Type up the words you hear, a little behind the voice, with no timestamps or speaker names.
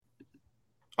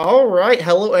All right.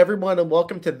 Hello, everyone, and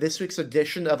welcome to this week's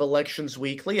edition of Elections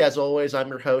Weekly. As always, I'm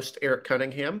your host, Eric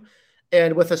Cunningham.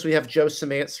 And with us, we have Joe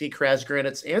Szymanski, Kraz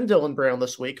Granitz, and Dylan Brown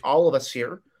this week, all of us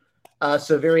here.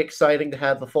 So, very exciting to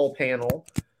have the full panel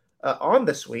on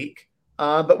this week.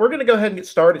 But we're going to go ahead and get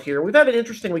started here. We've had an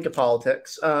interesting week of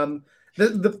politics.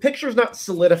 The picture's not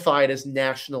solidified as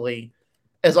nationally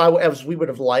as we would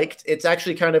have liked. It's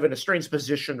actually kind of in a strange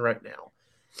position right now,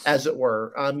 as it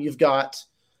were. You've got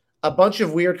a bunch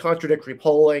of weird contradictory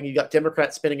polling. You got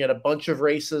Democrats spinning in a bunch of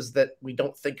races that we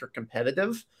don't think are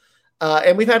competitive.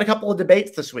 And we've had a couple of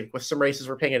debates this week with some races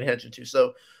we're paying attention to.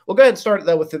 So we'll go ahead and start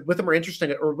though with the more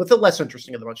interesting or with the less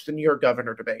interesting of the bunch, the New York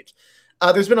governor debate.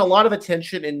 There's been a lot of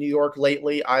attention in New York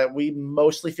lately. We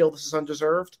mostly feel this is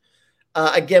undeserved.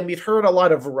 Again, we've heard a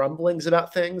lot of rumblings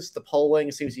about things. The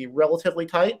polling seems to be relatively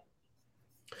tight.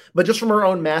 But just from our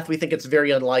own math, we think it's very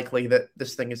unlikely that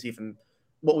this thing is even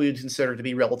what we would consider to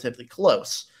be relatively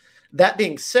close. That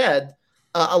being said,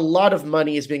 a lot of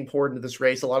money is being poured into this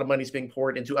race. A lot of money is being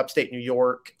poured into upstate New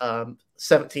York,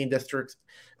 17 districts,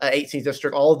 18th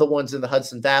district, all of the ones in the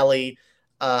Hudson Valley,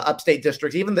 upstate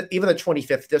districts. Even the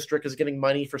 25th district is getting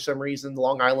money for some reason. The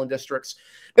Long Island districts.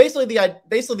 Basically,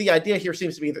 the idea here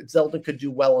seems to be that Zeldin could do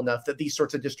well enough that these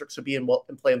sorts of districts would be in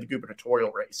play in the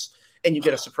gubernatorial race, and you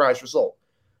get a surprise result.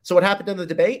 So what happened in the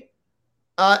debate?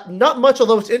 Not much,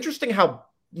 although it's interesting how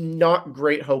not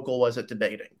great Hochul was at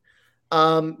debating.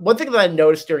 One thing that I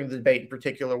noticed during the debate in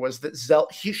particular was that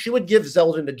she would give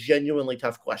Zeldin a genuinely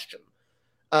tough question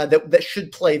that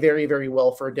should play very, very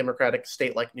well for a Democratic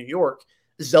state like New York.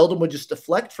 Zeldin would just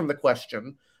deflect from the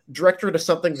question, direct her to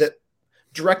something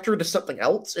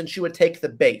else, and she would take the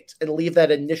bait and leave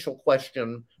that initial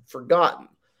question forgotten.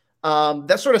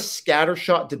 That sort of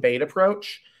scattershot debate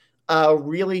approach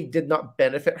really did not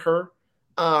benefit her.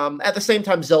 At the same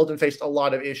time, Zeldin faced a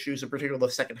lot of issues, in particular the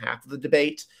second half of the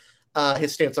debate.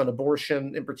 His stance on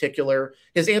abortion, in particular.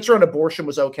 His answer on abortion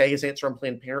was okay. His answer on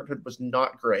Planned Parenthood was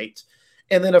not great.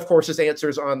 And then, of course, his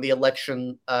answers on the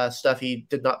election stuff, he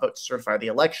did not vote to certify the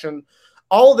election.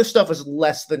 All of this stuff was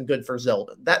less than good for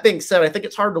Zeldin. That being said, I think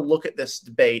it's hard to look at this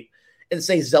debate and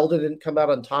say Zeldin didn't come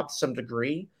out on top to some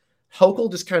degree.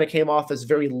 Hochul just kind of came off as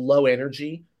very low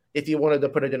energy, if you wanted to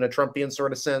put it in a Trumpian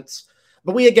sort of sense.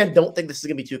 But we, again, don't think this is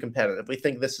going to be too competitive. We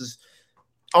think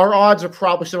our odds are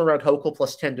probably somewhere around Hochul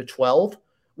plus 10 to 12,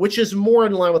 which is more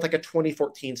in line with like a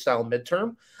 2014 style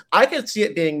midterm. I could see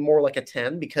it being more like a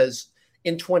 10 because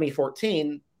in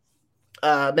 2014,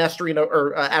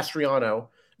 Mastriano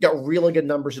got really good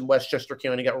numbers in Westchester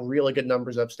County, got really good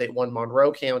numbers upstate one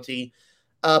Monroe County,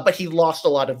 but he lost a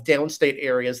lot of downstate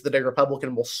areas that a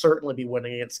Republican will certainly be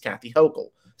winning against Kathy Hochul.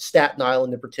 Staten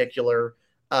Island in particular,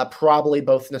 probably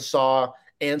both Nassau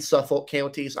and Suffolk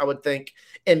counties, I would think,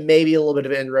 and maybe a little bit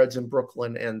of inroads in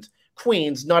Brooklyn and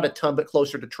Queens, not a ton, but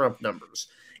closer to Trump numbers.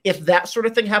 If that sort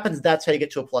of thing happens, that's how you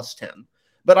get to a plus 10.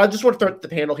 But I just want to throw it to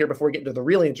the panel here before we get into the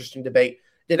really interesting debate.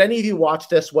 Did any of you watch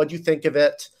this? What do you think of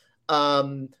it?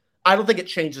 I don't think it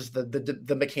changes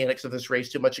the mechanics of this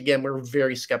race too much. Again, we're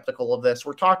very skeptical of this.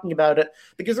 We're talking about it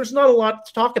because there's not a lot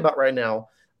to talk about right now.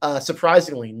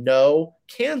 Surprisingly, no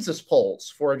Kansas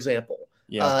polls, for example.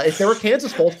 Yeah. If there were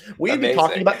Kansas polls, we'd be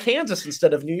talking about Kansas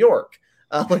instead of New York.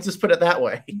 Let's just put it that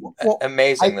way. Well,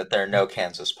 amazing that there are no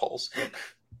Kansas polls.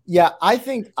 Yeah, I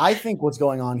think what's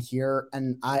going on here,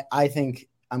 and I think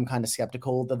I'm kind of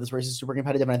skeptical that this race is super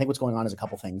competitive. And I think what's going on is a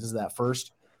couple things. Is that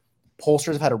first,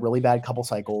 pollsters have had a really bad couple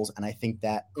cycles, and I think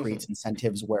that creates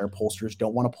incentives where pollsters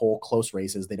don't want to poll close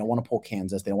races. They don't want to poll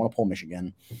Kansas. They don't want to poll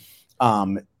Michigan.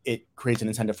 It creates an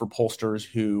incentive for pollsters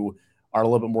who are a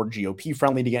little bit more GOP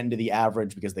friendly to get into the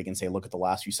average because they can say, look at the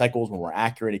last few cycles when we're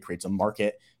accurate. It creates a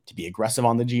market to be aggressive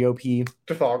on the GOP.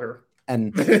 Trafalgar.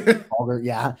 And Trafalgar,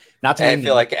 yeah. Not to I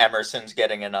feel like Emerson's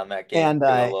getting in on that game.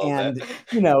 And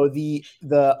you know, the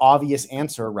obvious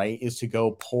answer, right, is to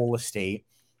go poll a state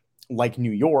like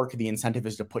New York. The incentive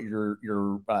is to put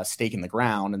your stake in the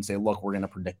ground and say, look, we're going to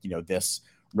predict, this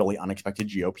really unexpected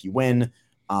GOP win.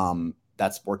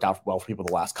 That's worked out well for people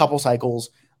the last couple cycles.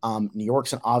 New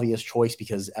York's an obvious choice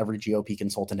because every GOP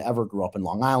consultant ever grew up in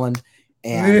Long Island,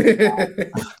 and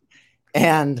it's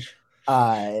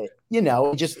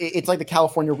like the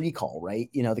California recall,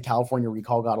 right? The California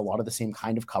recall got a lot of the same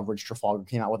kind of coverage. Trafalgar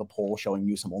came out with a poll showing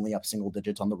Newsom only up single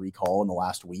digits on the recall in the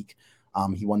last week.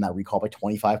 He won that recall by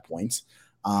 25 points.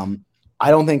 I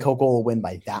don't think Hochul will win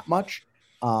by that much,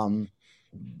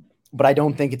 but I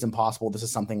don't think it's impossible. This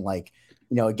is something like,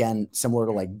 again, similar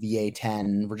to like VA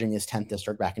 10, Virginia's 10th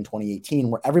district back in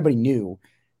 2018, where everybody knew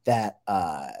that,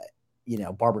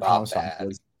 Barbara Comstock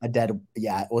was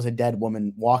a dead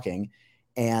woman walking.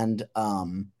 And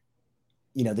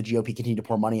the GOP continue to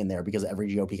pour money in there because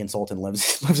every GOP consultant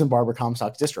lives in Barbara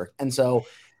Comstock's district. And so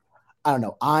I don't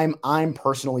know. I'm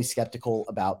personally skeptical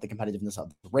about the competitiveness of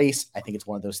the race. I think it's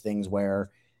one of those things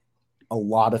where a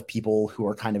lot of people who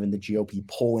are kind of in the GOP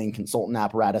polling consultant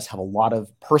apparatus have a lot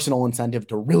of personal incentive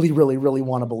to really, really, really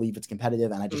want to believe it's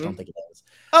competitive, and I just don't think it is.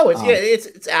 Oh,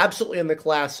 it's absolutely in the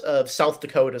class of South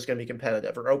Dakota is going to be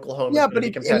competitive, or Oklahoma is going to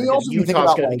be competitive.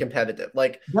 Utah's going to be competitive.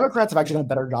 Like Democrats have actually done a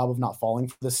better job of not falling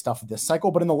for this stuff this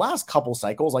cycle, but in the last couple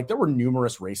cycles, like there were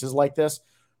numerous races like this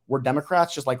where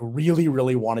Democrats just like really,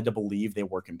 really wanted to believe they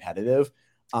were competitive.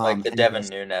 Like the Devin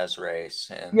Nunes race.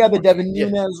 The Devin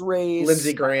Nunes race.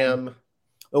 Lindsey Graham.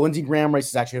 The Lindsey Graham race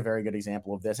is actually a very good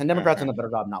example of this. And Democrats have done a better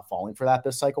job not falling for that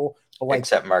this cycle. But like,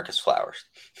 except Marcus Flowers.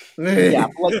 Yeah.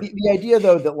 But like the idea,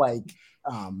 though, that like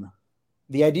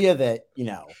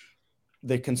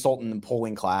the consultant and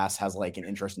polling class has like an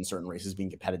interest in certain races being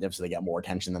competitive so they get more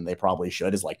attention than they probably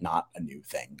should is like not a new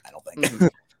thing, I don't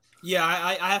think. Yeah,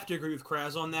 I have to agree with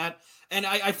Kraz on that. And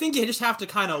I think you just have to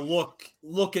kind of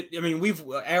look at, I mean,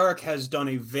 Eric has done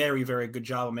a very, very good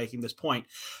job of making this point.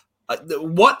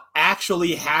 What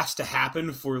actually has to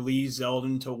happen for Lee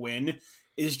Zeldin to win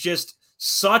is just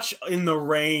such in the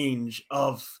range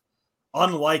of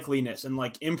unlikeliness and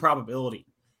like improbability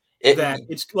that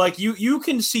it's like you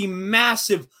can see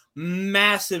massive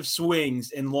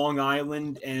swings in Long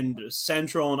Island and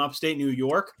central and upstate New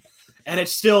York. And it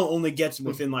still only gets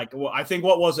within like, well, I think,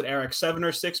 what was it, Eric, 7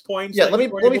 or 6 points? Yeah, let me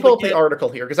pull up the article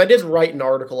here because I did write an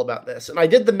article about this, and I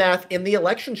did the math in the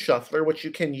election shuffler, which you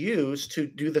can use to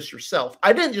do this yourself.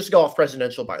 I didn't just go off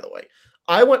presidential, by the way.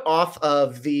 I went off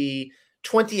of the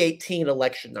 2018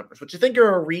 election numbers, which I think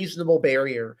are a reasonable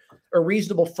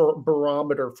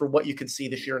barometer for what you can see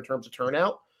this year in terms of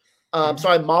turnout. So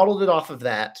I modeled it off of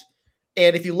that,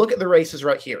 and if you look at the races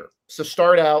right here, so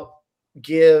start out.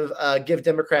 Give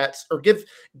Democrats or give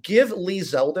Lee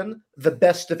Zeldin the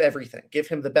best of everything. Give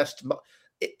him the best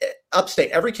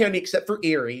upstate, every county except for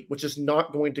Erie, which is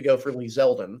not going to go for Lee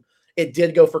Zeldin. It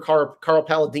did go for Carl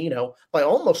Palladino by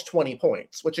almost 20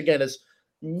 points, which again is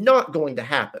not going to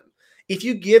happen. If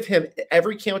you give him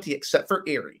every county except for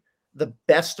Erie, the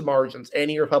best margins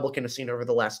any Republican has seen over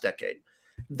the last decade,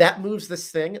 that moves this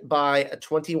thing by a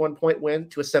 21-point win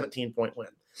to a 17-point win.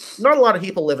 Not a lot of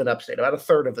people live in upstate, about a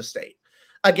third of the state.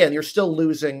 Again, you're still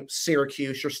losing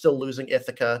Syracuse, you're still losing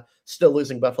Ithaca, still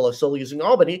losing Buffalo, still losing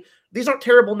Albany. These aren't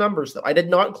terrible numbers, though. I did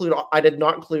not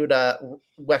include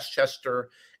Westchester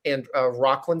and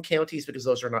Rockland counties because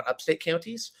those are not upstate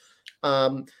counties.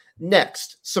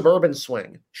 Next, suburban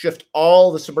swing. Shift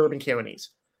all the suburban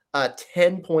counties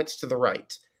 10 points to the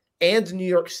right. And New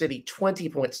York City, 20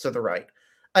 points to the right.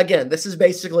 Again, this is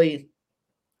basically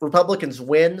Republicans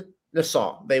win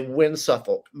Nassau, they win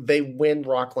Suffolk, they win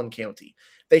Rockland County.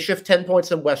 They shift 10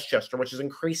 points in Westchester, which is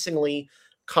increasingly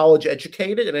college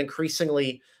educated and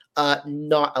increasingly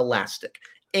not elastic.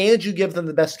 And you give them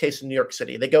the best case in New York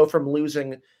City. They go from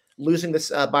losing this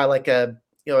by like a,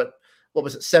 what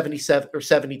was it, 77 or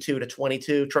 72 to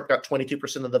 22. Trump got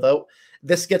 22% of the vote.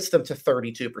 This gets them to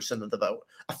 32% of the vote,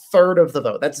 a third of the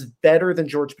vote. That's better than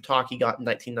George Pataki got in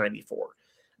 1994.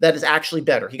 That is actually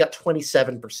better. He got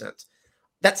 27%.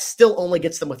 That still only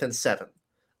gets them within 7.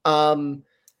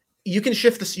 You can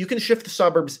shift this. You can shift the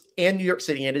suburbs and New York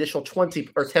City an additional 20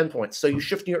 or 10 points. So you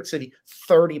shift New York City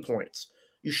 30 points.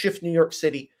 You shift New York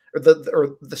City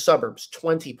or the suburbs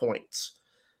 20 points.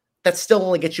 That still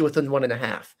only gets you within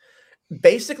 1.5.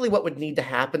 Basically, what would need to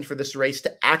happen for this race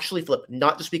to actually flip,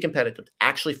 not just be competitive,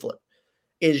 actually flip,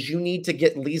 is you need to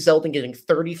get Lee Zeldin getting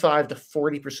 35 to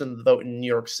 40% of the vote in New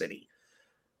York City.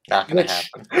 Not going to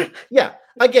happen. Yeah.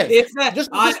 Again,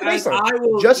 just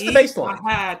the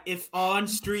baseline. If on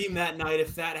stream that night,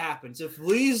 if that happens, if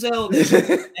Lee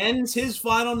Zeldin ends his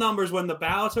final numbers when the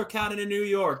ballots are counted in New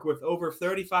York with over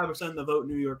 35% of the vote in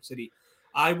New York City,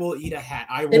 I will eat a hat.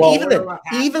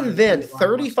 Even then,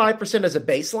 35% as a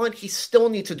baseline, he still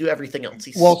needs to do everything else.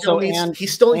 He still needs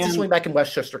to swing back in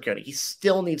Westchester County. He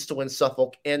still needs to win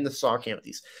Suffolk and Nassau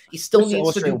counties. He still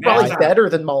needs to do probably better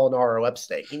than Molinaro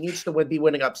upstate. He needs to be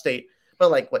winning upstate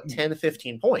by 10 to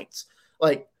 15 points.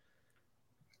 Like,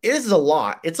 it is a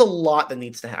lot. It's a lot that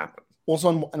needs to happen.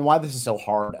 Also, and why this is so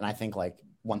hard, and I think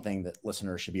one thing that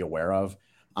listeners should be aware of,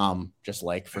 just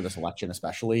for this election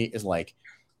especially, is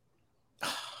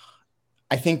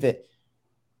I think that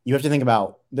you have to think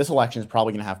about this election is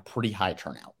probably going to have pretty high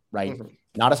turnout, right? Mm-hmm.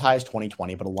 Not as high as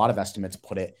 2020, but a lot of estimates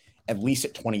put it at least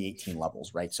at 2018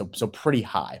 levels, right? So pretty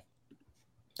high.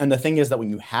 And the thing is that when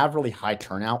you have really high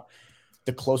turnout,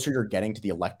 the closer you're getting to the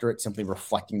electorate simply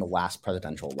reflecting the last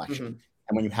presidential election. Mm-hmm.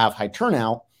 And when you have high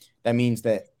turnout, that means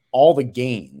that all the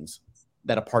gains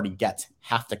that a party gets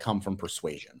have to come from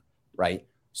persuasion, right?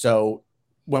 So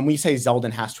when we say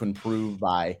Zeldin has to improve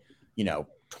by,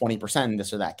 20% in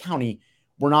this or that county,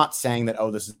 we're not saying that,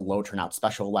 this is a low turnout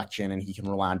special election and he can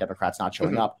rely on Democrats not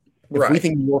showing up. If we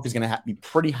think New York is going to be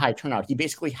pretty high turnout, he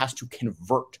basically has to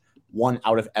convert 1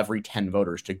 out of every 10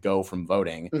 voters to go from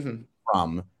voting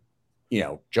from,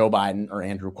 Joe Biden or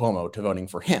Andrew Cuomo to voting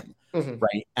for him,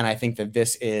 right? And I think that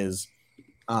this is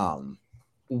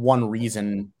one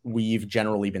reason we've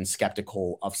generally been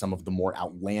skeptical of some of the more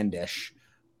outlandish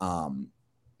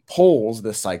polls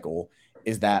this cycle,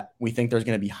 is that we think there's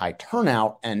going to be high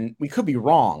turnout, and we could be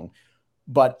wrong,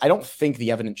 but I don't think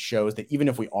the evidence shows that even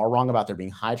if we are wrong about there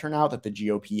being high turnout, that the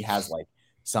GOP has like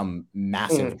some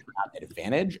massive turnout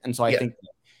advantage. And so I think,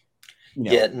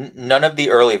 none of the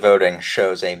early voting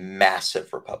shows a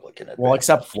massive Republican advantage. Well,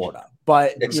 except Florida,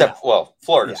 but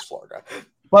Florida's Florida.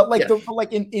 But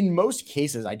in most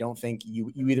cases, I don't think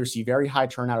you either see very high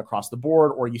turnout across the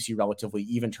board or you see relatively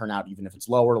even turnout, even if it's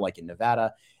lower, like in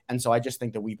Nevada. And so I just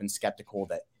think that we've been skeptical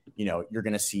that, you're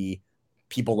going to see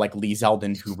people like Lee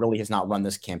Zeldin, who really has not run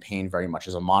this campaign very much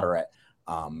as a moderate,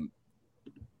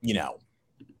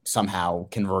 somehow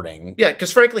converting. Yeah,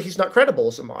 because frankly, he's not credible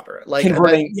as a moderate. Like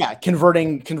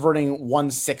converting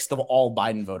 1/6 of all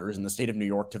Biden voters in the state of New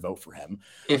York to vote for him,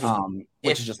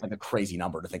 which is just like a crazy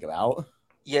number to think about.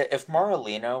 Yeah, if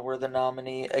Moralino were the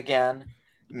nominee again,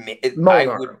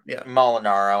 Molinaro,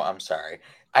 I'm sorry,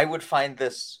 I would find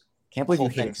this Can't believe you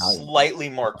hate Italians. Slightly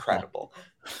more credible.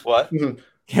 What?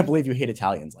 Can't believe you hate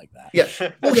Italians like that. Yeah.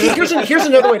 Well, here's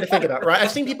another way to think about it, right?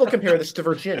 I've seen people compare this to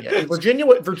Virginia. And Virginia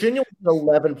was an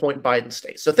 11-point Biden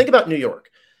state. So think about New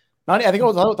York. I thought it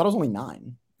was only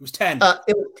 9. It was 10.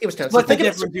 It was 10. So think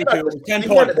about 10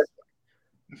 points.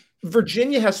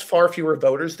 Virginia has far fewer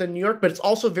voters than New York, but it's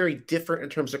also very different in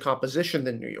terms of composition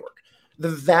than New York. The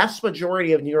vast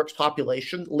majority of New York's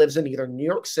population lives in either New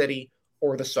York City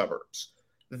or the suburbs.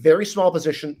 Very small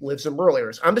position lives in rural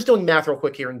areas. I'm just doing math real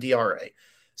quick here in DRA.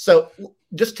 So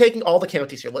just taking all the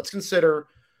counties here, let's consider,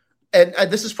 and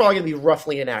this is probably going to be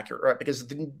roughly inaccurate, right? Because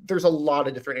there's a lot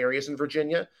of different areas in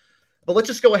Virginia. But let's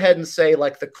just go ahead and say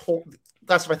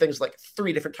classify things like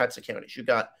 3 different types of counties. You've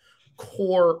got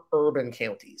core urban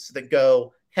counties that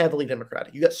go heavily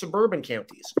Democratic. You got suburban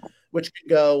counties, which can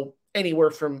go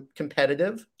anywhere from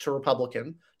competitive to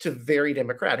Republican to very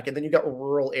Democratic. And then you've got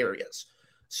rural areas.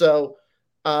 So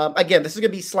again, this is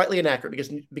going to be slightly inaccurate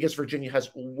because Virginia has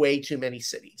way too many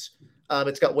cities.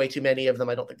 It's got way too many of them.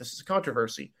 I don't think this is a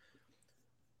controversy.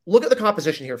 Look at the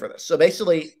composition here for this. So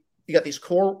basically, you got these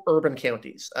core urban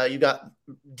counties. You got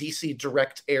DC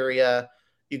direct area.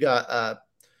 You got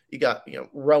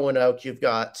Roanoke. You've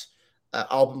got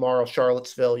Albemarle,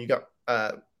 Charlottesville. You got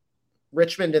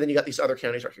Richmond, and then you got these other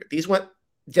counties right here. These went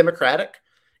Democratic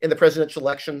in the presidential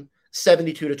election,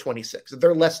 72-26.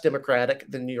 They're less Democratic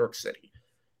than New York City.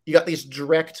 You got these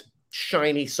direct,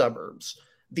 shiny suburbs.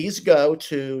 These go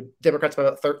to Democrats by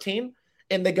about 13,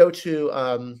 and they go to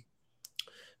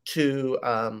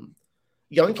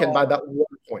Youngkin by about 1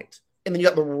 point. And then you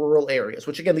got the rural areas,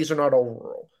 which again, these are not all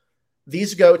rural.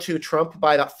 These go to Trump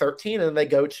by about 13, and then they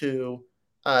go to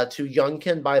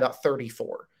Youngkin by about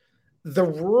 34. The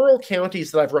rural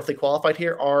counties that I've roughly qualified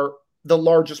here are the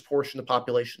largest portion of the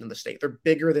population in the state. They're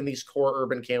bigger than these core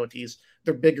urban counties.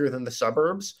 They're bigger than the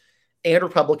suburbs, and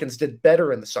Republicans did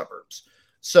better in the suburbs.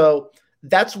 So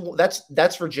that's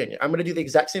Virginia. I'm going to do the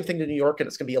exact same thing to New York, and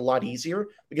it's going to be a lot easier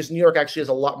because New York actually has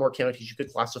a lot more counties you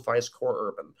could classify as core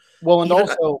urban. Well, and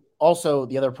also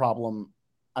the other problem,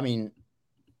 I mean,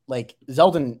 like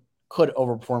Zeldin could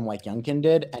overperform like Youngkin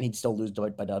did, and he'd still lose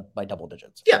by double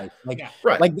digits. Yeah,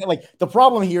 right. Like the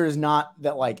problem here is not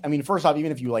that, like, I mean, first off,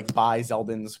 even if you like buy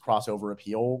Zeldin's crossover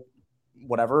appeal,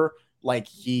 whatever, like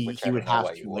he would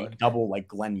have to like double like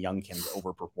Glenn Youngkin's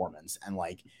overperformance, and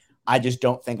like I just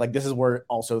don't think, like, this is where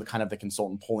also kind of the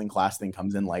consultant polling class thing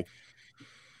comes in. Like,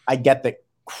 I get that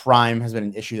crime has been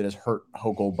an issue that has hurt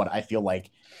Hochul, but I feel like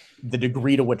the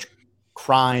degree to which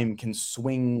crime can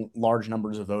swing large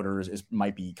numbers of voters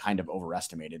might be kind of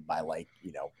overestimated by, like,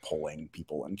 polling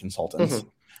people and consultants.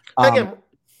 Again,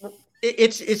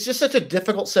 it's just such a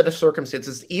difficult set of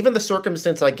circumstances. Even the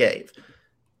circumstance I gave,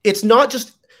 it's not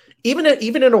just even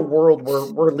in a world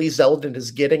where Lee Zeldin is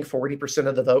getting 40%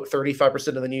 of the vote, 35%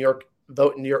 of the New York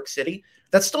vote in New York City.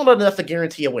 That's still not enough to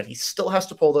guarantee a win. He still has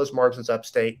to pull those margins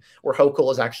upstate, where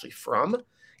Hochul is actually from.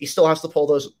 He still has to pull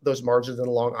those margins in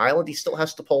Long Island. He still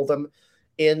has to pull them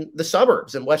in the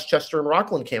suburbs in Westchester and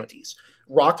Rockland counties.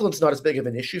 Rockland's not as big of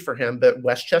an issue for him, but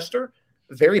Westchester,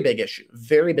 very big issue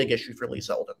for Lee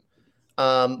Zeldin.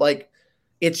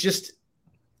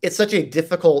 It's such a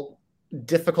difficult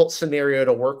difficult scenario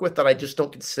to work with that I just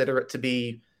don't consider it to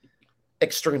be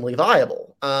extremely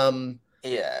viable.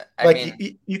 Yeah, I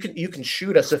mean, you can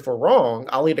shoot us if we're wrong.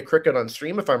 I'll eat a cricket on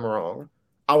stream if I'm wrong.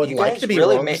 I would like to be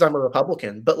really wrong because I'm a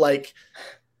Republican, but like,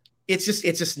 it's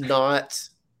just not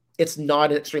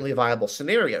an extremely viable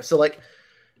scenario. So like,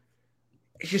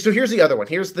 so here's the other one.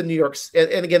 Here's the New York's,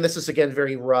 and again, this is again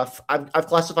very rough. I've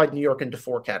classified New York into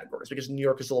 4 categories because New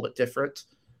York is a little bit different.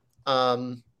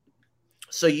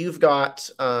 So you've got,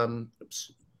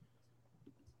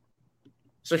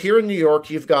 so here in New York,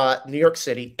 you've got New York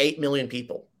City, 8 million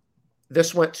people.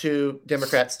 This went to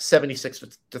Democrats 76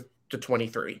 to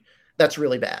 23. That's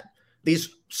really bad. These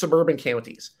suburban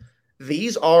counties,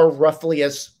 these are roughly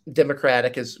as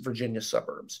Democratic as Virginia's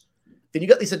suburbs. Then you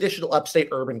got these additional upstate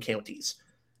urban counties.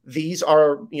 These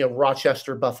are,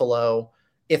 Rochester, Buffalo,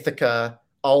 Ithaca,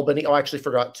 Albany. Oh, I actually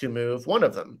forgot to move one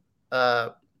of them.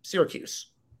 Syracuse.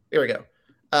 There we go.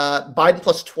 Biden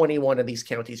plus 21 of these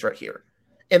counties right here.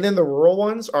 And then the rural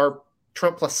ones are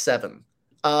Trump plus 7.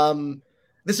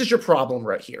 This is your problem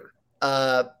right here.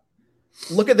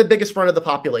 Look at the biggest front of the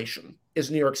population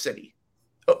is New York City.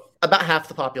 About half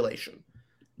the population.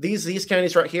 These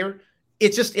counties right here,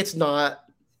 it's not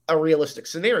a realistic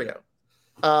scenario.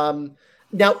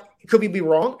 Now, could we be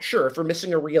wrong? Sure. If we're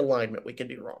missing a realignment, we can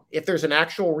be wrong. If there's an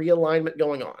actual realignment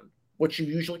going on, which you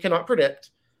usually cannot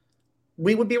predict,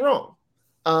 we would be wrong.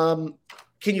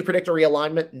 Can you predict a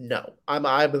realignment? No.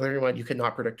 I believe you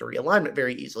cannot predict a realignment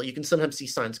very easily. You can sometimes see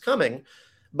signs coming,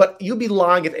 but you'd be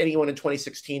lying if anyone in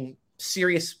 2016,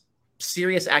 serious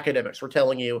academics were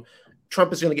telling you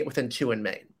Trump is going to get within 2 in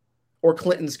Maine, or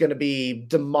Clinton's going to be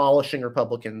demolishing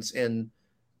Republicans in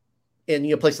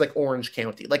places like Orange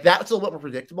County. Like, that's a little bit more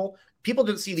predictable. People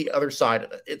didn't see the other side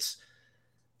of it.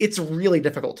 It's really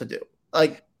difficult to do.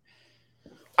 Like,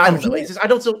 I don't know. I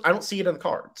don't see it in the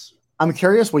cards. I'm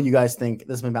curious what you guys think. This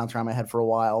has been bouncing around my head for a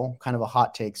while, kind of a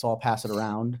hot take, so I'll pass it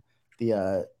around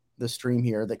the stream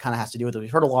here that kind of has to do with it. We've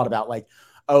heard a lot about, like,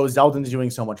 oh, Zeldin's doing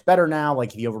so much better now. Like,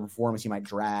 if he overperforms, he might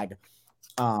drag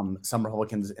some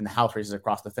Republicans in the House races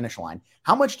across the finish line.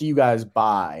 How much do you guys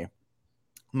buy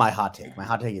my hot take? My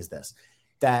hot take is this,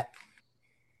 that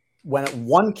when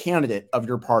one candidate of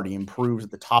your party improves at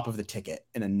the top of the ticket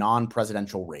in a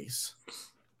non-presidential race,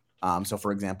 so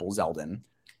for example, Zeldin,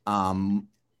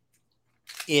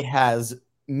 it has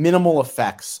minimal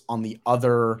effects on the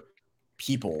other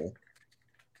people,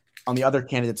 on the other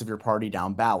candidates of your party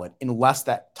down ballot, unless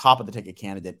that top of the ticket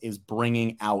candidate is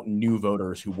bringing out new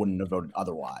voters who wouldn't have voted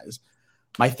otherwise.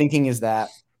 My thinking is that,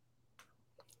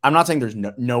 I'm not saying there's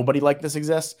nobody like this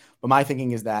exists, but my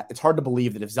thinking is that it's hard to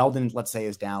believe that if Zeldin, let's say,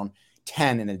 is down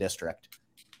 10 in a district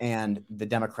and the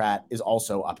Democrat is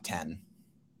also up 10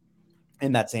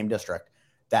 in that same district,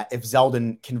 that if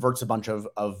Zeldin converts a bunch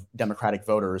of Democratic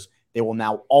voters, they will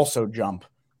now also jump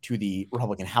to the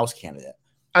Republican House candidate.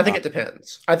 I think it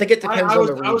depends. I think it depends on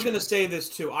the region. I was going to say this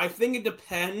too. I think it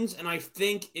depends, and I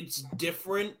think it's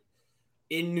different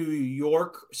in New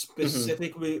York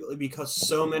specifically because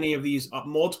so many of these,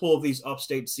 multiple of these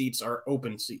upstate seats are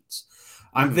open seats.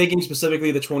 I'm thinking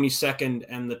specifically the 22nd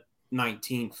and the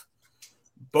 19th.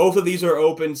 Both of these are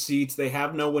open seats. They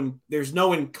have there's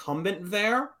no incumbent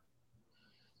there.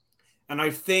 And I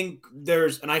think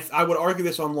I would argue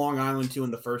this on Long Island too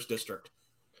in the 1st district.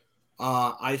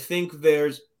 I think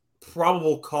there's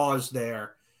probable cause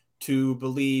there to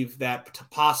believe that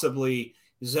possibly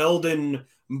Zeldin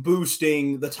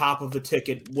boosting the top of the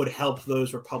ticket would help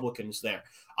those Republicans there.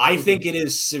 I think it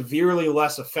is severely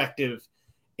less effective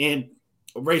in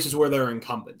races where there are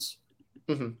incumbents.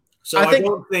 So I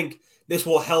don't think this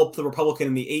will help the Republican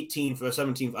in the 18th or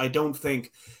 17th. I don't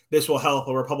think this will help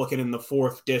a Republican in the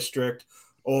 4th district.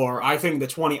 Or I think the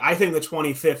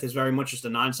 25th is very much just a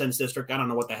nonsense district. I don't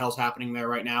know what the hell's happening there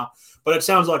right now, but it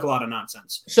sounds like a lot of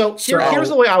nonsense. So here's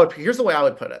the way I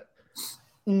would put it.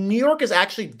 New York is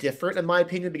actually different, in my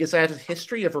opinion, because it has a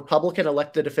history of Republican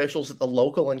elected officials at the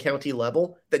local and county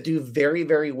level that do very,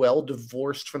 very well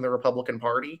divorced from the Republican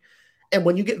Party. And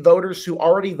when you get voters who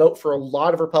already vote for a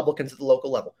lot of Republicans at the local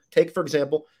level, take, for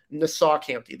example, Nassau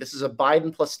County. This is a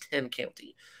Biden plus 10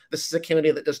 county. This is a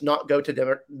county that does not go to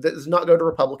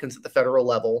Republicans at the federal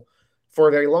level for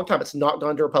a very long time. It's not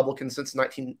gone to Republicans since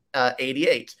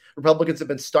 1988. Republicans have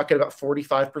been stuck at about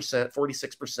 45%,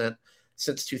 46%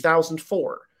 since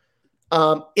 2004.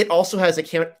 It also has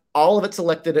all of its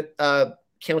elected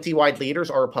county-wide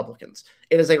leaders are Republicans.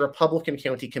 It is a Republican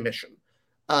county commission.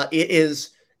 It is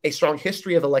a strong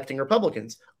history of electing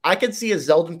Republicans. I could see a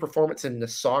Zeldin performance in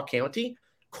Nassau County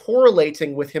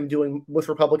correlating with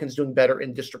Republicans doing better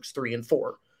in districts 3 and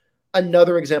 4.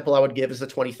 Another example I would give is the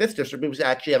 25th district. We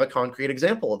actually have a concrete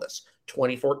example of this.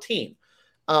 2014.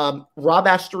 Rob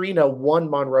Astorino won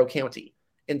Monroe County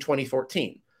in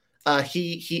 2014.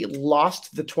 He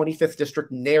lost the 25th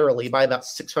district narrowly by about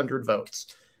 600 votes.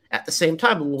 At the same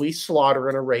time, Louise Slaughter,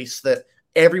 in a race that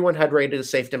everyone had rated as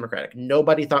safe Democratic,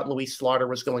 nobody thought Louise Slaughter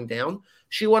was going down.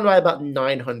 She won by about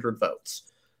 900 votes.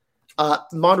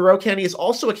 Monroe County is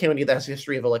also a county that has a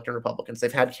history of electing Republicans.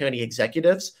 They've had county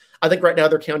executives. I think right now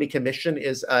their county commission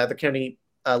is the county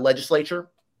legislature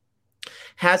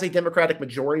has a Democratic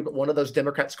majority, but one of those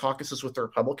Democrats caucuses with the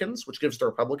Republicans, which gives the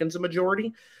Republicans a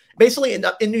majority. Basically,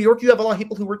 in New York, you have a lot of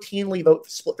people who routinely vote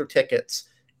split their tickets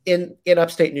in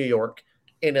upstate New York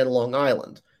and in Long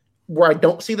Island. Where I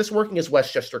don't see this working is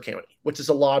Westchester County, which is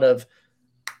a lot of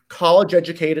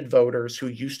college-educated voters who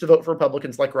used to vote for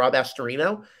Republicans like Rob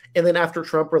Astorino, and then after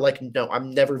Trump were like, no,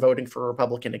 I'm never voting for a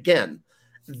Republican again.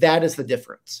 That is the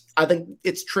difference. I think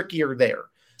it's trickier there.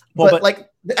 Well, but like,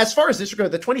 as far as district go,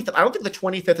 the 25th, I don't think the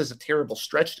 25th is a terrible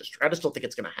stretch district. I just don't think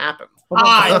it's going to happen.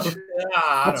 I don't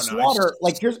know. Slaughter,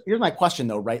 like, here's my question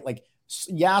though, right? Like,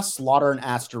 yeah, Slaughter and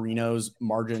Astorino's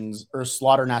margins, or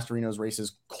Slaughter and Astorino's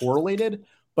races correlated,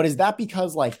 but is that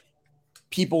because like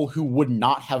people who would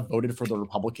not have voted for the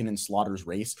Republican in Slaughter's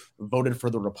race voted for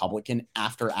the Republican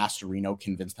after Astorino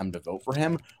convinced them to vote for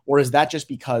him? Or is that just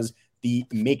because the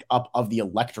makeup of the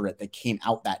electorate that came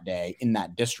out that day in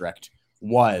that district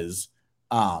was,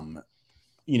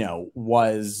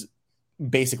 was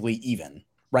basically even,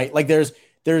 right? Like there's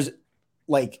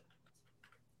like,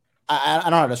 I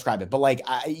don't know how to describe it, but like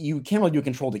you can't really do a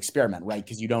controlled experiment, right?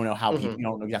 Because you don't know how people, you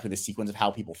don't know exactly the sequence of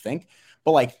how people think.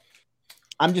 But like,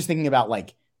 I'm just thinking about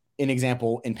like an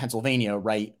example in Pennsylvania,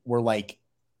 right? Where like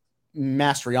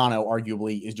Mastriano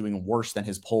arguably is doing worse than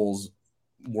his polls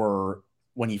were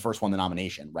when he first won the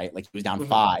nomination, right? Like he was down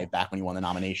 5 back when he won the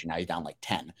nomination. Now he's down like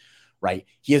 10, right?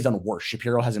 He has done worse.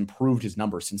 Shapiro has improved his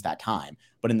numbers since that time.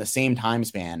 But in the same time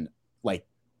span, like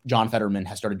John Fetterman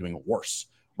has started doing worse,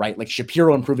 right? Like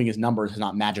Shapiro improving his numbers has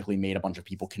not magically made a bunch of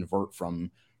people convert from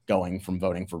going from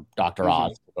voting for Dr.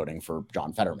 Oz to voting for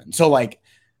John Fetterman. So like,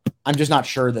 I'm just not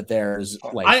sure that there's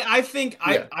like. I think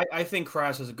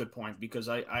Kras has a good point because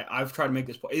I've tried to make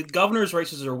this point. Governor's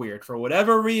races are weird for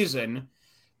whatever reason.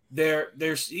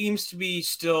 There seems to be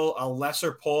still a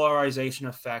lesser polarization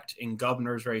effect in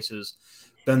governor's races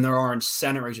than there are in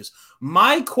Senate races.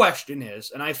 My question is,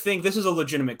 and I think this is a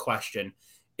legitimate question,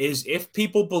 is if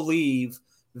people believe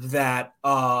that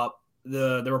the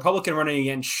Republican running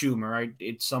against Schumer, right?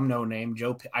 It's some no name,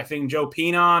 Joe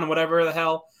Pinon, whatever the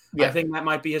hell. Yeah. I think that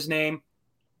might be his name.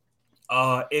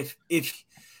 If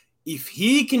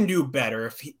he can do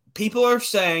better, people are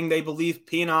saying they believe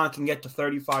Pinon can get to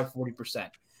 35-40%.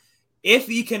 If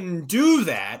he can do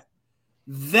that,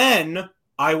 then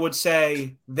I would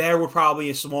say there would probably be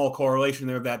a small correlation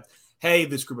there that, hey,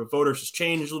 this group of voters has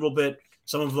changed a little bit.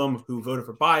 Some of them who voted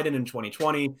for Biden in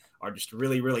 2020 are just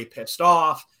really, really pissed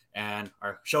off and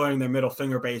are showing their middle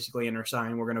finger basically and are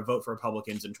saying we're going to vote for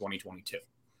Republicans in 2022.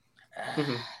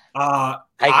 I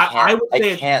would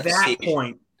say at that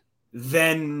point,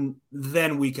 then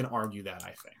we can argue that,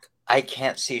 I think. I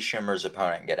can't see Schumer's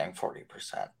opponent getting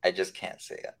 40%. I just can't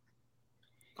see it.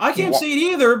 I can't see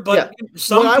it either, but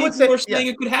some people are saying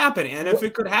it could happen. And if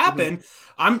it could happen,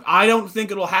 I don't think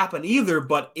it'll happen either.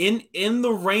 But in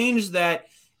the range that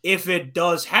if it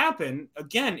does happen,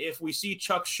 again, if we see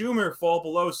Chuck Schumer fall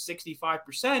below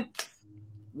 65%,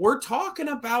 we're talking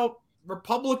about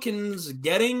Republicans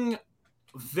getting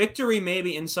victory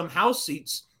maybe in some House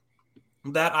seats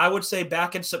that I would say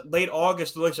back in late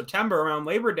August, early September, around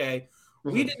Labor Day,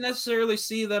 we didn't necessarily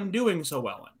see them doing so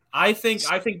well in. I think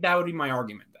that would be my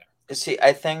argument there. See,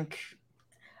 I think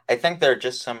there are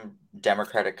just some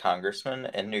Democratic congressmen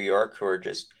in New York who are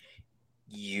just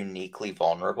uniquely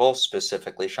vulnerable,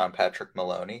 specifically Sean Patrick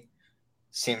Maloney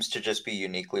seems to just be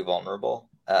uniquely vulnerable.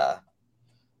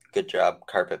 Good job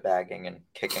carpetbagging and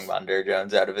kicking Mondaire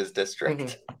Jones out of his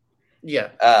district.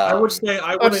 Yeah. I would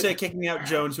say kicking out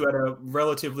Jones, who had a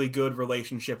relatively good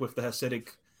relationship with the Hasidic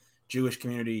Jewish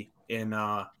community in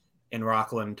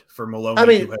Rockland, for Maloney. I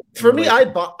mean, for me,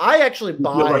 I actually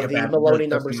buy the Maloney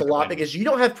numbers a lot because you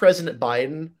don't have President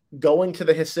Biden going to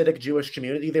the Hasidic Jewish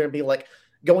community there and be like,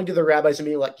 going to the rabbis and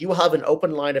being like, you have an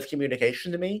open line of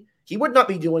communication to me. He would not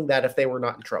be doing that if they were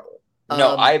not in trouble.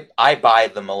 No, I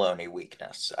buy the Maloney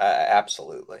weakness.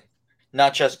 Absolutely.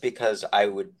 Not just because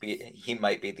he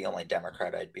might be the only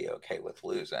Democrat I'd be okay with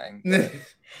losing.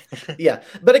 Yeah.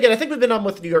 But again, I think we've been on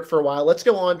with New York for a while. Let's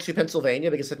go on to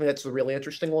Pennsylvania because I think that's a really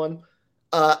interesting one.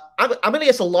 I'm going to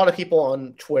guess a lot of people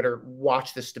on Twitter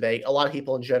watch this debate. A lot of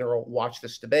people in general watch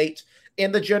this debate.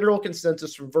 And the general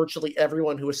consensus from virtually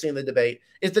everyone who has seen the debate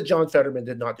is that John Fetterman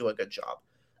did not do a good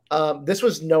job. This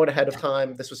was known ahead of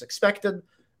time. This was expected.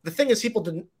 The thing is,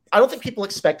 I don't think people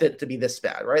expected it to be this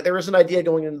bad, right? There was an idea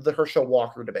going into the Herschel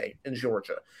Walker debate in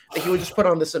Georgia that he would just put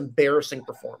on this embarrassing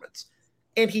performance.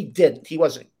 And he didn't. He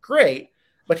wasn't great,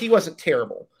 but he wasn't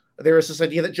terrible. There was this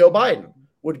idea that Joe Biden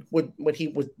would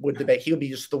debate, he would be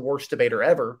just the worst debater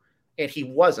ever, and he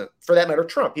wasn't. For that matter,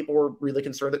 Trump. People were really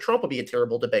concerned that Trump would be a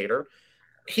terrible debater.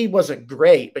 He wasn't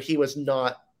great, but he was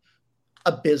not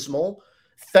abysmal.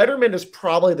 Fetterman is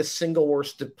probably the single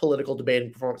worst political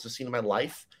debating performance I've seen in my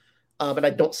life, and I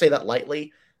don't say that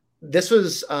lightly. This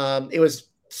was it was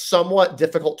somewhat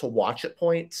difficult to watch at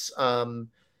points.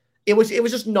 It was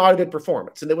just not a good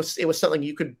performance, and it was something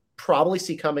you could probably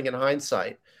see coming in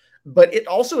hindsight. But it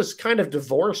also is kind of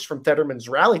divorced from Fetterman's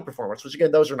rally performance, which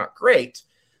again, those are not great.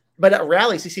 But at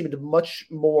rallies, he seemed much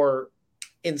more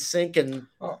in sync. And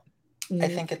I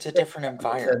think it's a different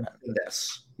environment.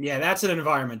 This, yeah, that's an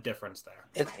environment difference there.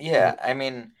 I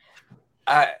mean,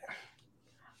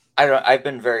 I've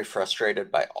been very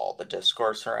frustrated by all the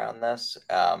discourse around this.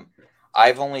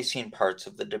 I've only seen parts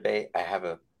of the debate. I have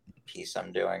a piece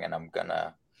I'm doing, and I'm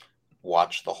gonna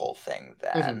watch the whole thing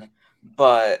then. Mm-hmm.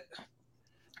 But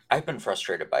I've been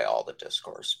frustrated by all the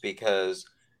discourse because,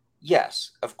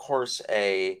 yes, of course,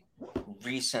 a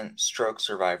recent stroke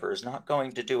survivor is not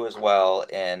going to do as well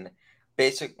in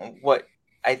what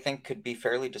I think could be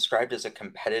fairly described as a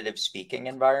competitive speaking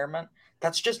environment.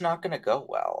 That's just not going to go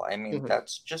well. I mean,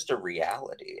 that's just a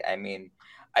reality. I mean,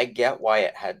 I get why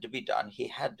it had to be done. He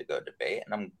had to go debate,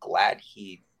 and I'm glad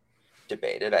he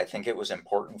debated. I think it was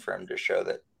important for him to show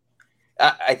that.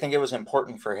 I think it was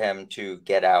important for him to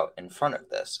get out in front of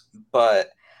this, but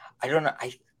I don't know.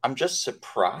 I'm just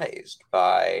surprised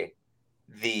by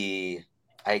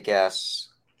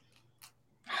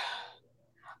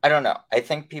I don't know. I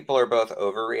think people are both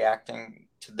overreacting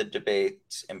to the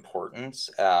debate's importance.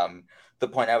 The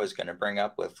point I was going to bring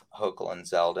up with Hochul and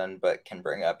Zeldin, but can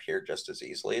bring up here just as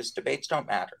easily, is debates don't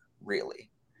matter, really.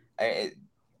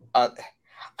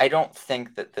 I don't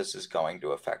think that this is going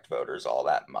to affect voters all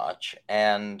that much,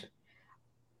 and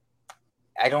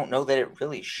I don't know that it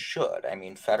really should. I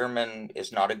mean, Fetterman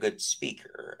is not a good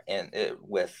speaker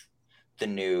with the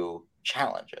new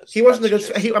challenges. He wasn't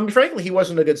frankly, he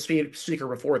wasn't a good speaker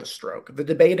before the stroke. The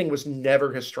debating was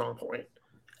never his strong point.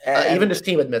 Even his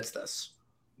team admits this.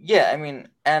 Yeah, I mean,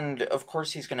 and of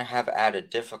course he's going to have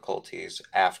added difficulties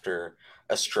after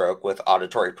a stroke with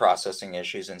auditory processing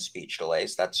issues and speech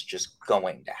delays. That's just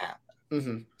going to happen.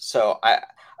 Mm-hmm. So I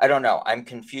don't know. I'm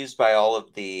confused by all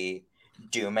of the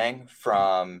dooming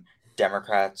from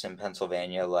Democrats in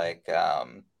Pennsylvania, like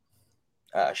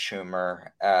Schumer.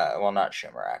 Well, not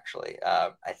Schumer, actually.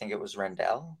 I think it was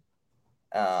Rendell.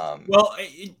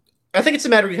 I think it's a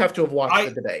matter you have to have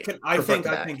watched the debate. I think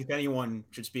if anyone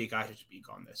should speak, I should speak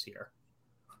on this here.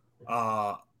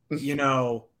 You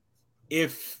know,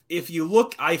 if you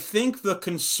look, I think the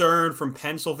concern from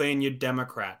Pennsylvania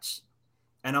Democrats,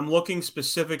 and I'm looking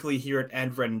specifically here at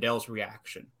Ed Rendell's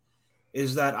reaction,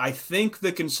 is that I think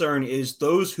the concern is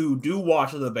those who do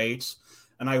watch the debates,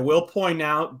 and I will point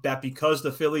out that because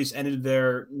the Phillies ended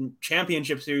their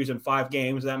championship series in 5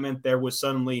 games, that meant there was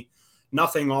suddenly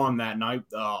nothing on that night,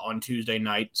 on Tuesday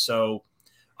night. So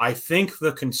I think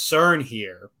the concern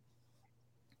here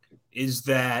is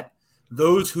that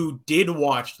those who did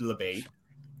watch the debate,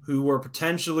 who were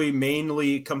potentially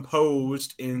mainly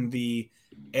composed in the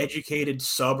educated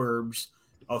suburbs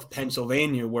of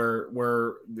Pennsylvania, where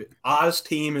the Oz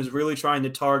team is really trying to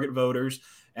target voters,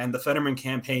 and the Fetterman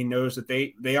campaign knows that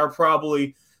they are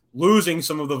probably losing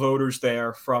some of the voters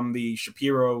there from the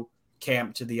Shapiro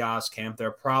camp to the Oz camp.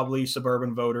 They're probably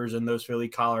suburban voters in those Philly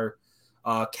collar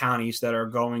counties that are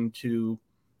going to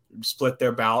split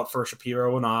their ballot for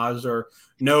Shapiro and Oz, or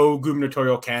no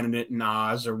gubernatorial candidate in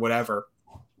Oz, or whatever.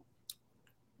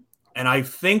 And I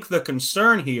think the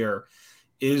concern here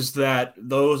is that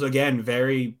those, again,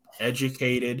 very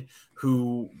educated,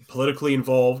 who politically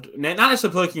involved, not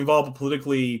necessarily politically involved, but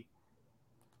politically,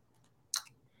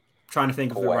 trying to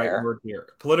think of the right word here,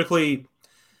 politically,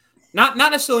 not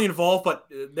necessarily involved, but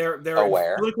they're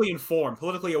aware. Politically informed,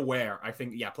 politically aware. I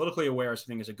think, politically aware, I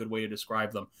think, is a good way to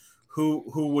describe them. Who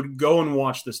would go and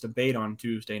watch this debate on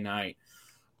Tuesday night,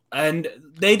 and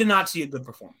they did not see a good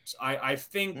performance. I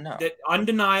think that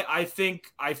undeniable. I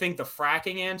think the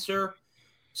fracking answer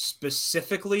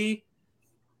specifically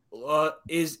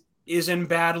is in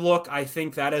bad look. I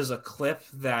think that is a clip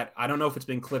that I don't know if it's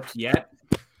been clipped yet.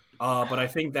 But I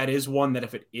think that is one that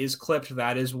if it is clipped,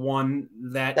 that is one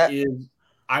that is.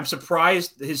 I'm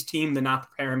surprised his team did not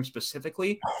prepare him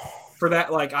specifically for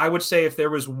that. Like, I would say if there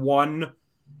was one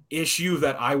issue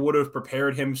that I would have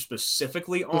prepared him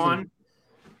specifically on,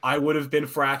 I would have been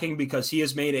fracking, because he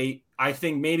has made I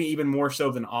think maybe even more so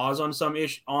than Oz on some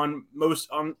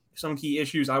some key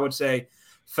issues. I would say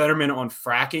Fetterman on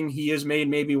fracking, he has made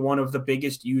maybe one of the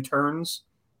biggest U-turns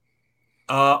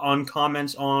on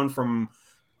comments from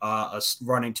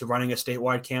running a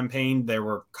statewide campaign. There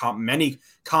were many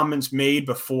comments made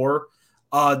before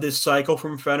this cycle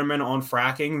from Fetterman on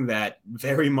fracking that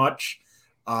very much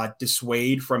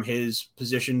dissuade from his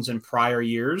positions in prior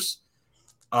years.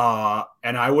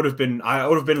 And I would have been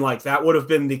like, that would have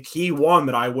been the key one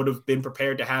that I would have been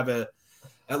prepared to have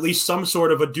at least some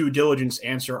sort of a due diligence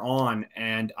answer on.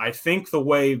 And I think the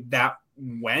way that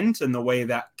went and the way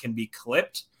that can be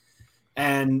clipped,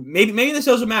 and maybe this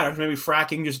doesn't matter. Maybe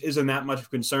fracking just isn't that much of a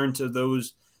concern to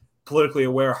those politically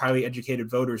aware, highly educated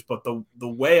voters. But the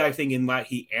way I think in that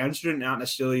he answered it, not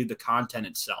necessarily the content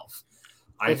itself,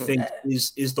 I think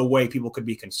is the way people could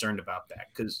be concerned about that,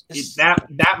 because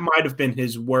that might have been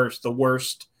the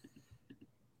worst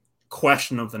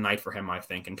question of the night for him, I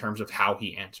think, in terms of how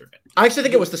he answered it. I actually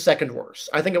think it was the second worst.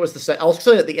 I think it was I'll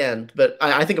say it at the end, but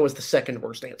I think it was the second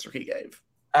worst answer he gave.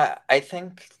 I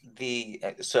think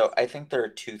there are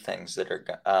two things that are.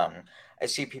 I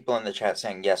see people in the chat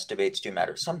saying yes, debates do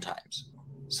matter. Sometimes.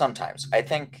 I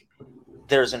think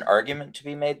there's an argument to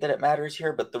be made that it matters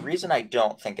here, but the reason I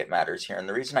don't think it matters here, and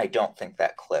the reason I don't think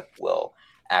that clip will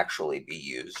actually be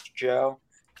used, Joe,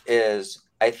 is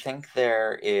I think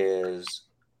there's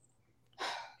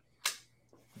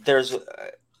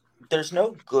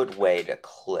no good way to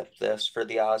clip this for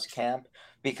the Oz camp.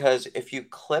 Because if you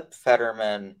clip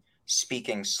Fetterman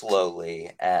speaking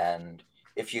slowly, and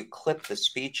if you clip the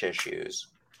speech issues,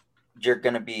 you're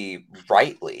going to be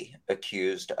rightly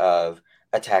accused of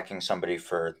attacking somebody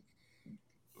for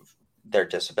their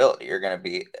disability. You're going to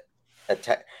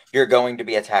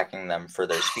be attacking them for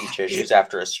their speech issues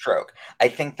after a stroke. I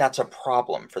think that's a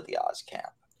problem for the Oz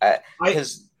camp.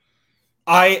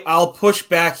 I'll push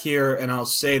back here, and I'll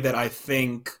say that I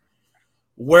think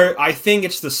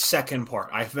it's the second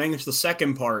part. I think it's the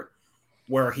second part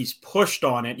where he's pushed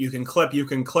on it. You can clip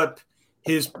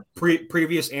his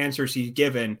previous answers he's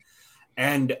given.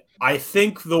 And I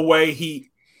think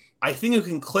I think you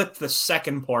can clip the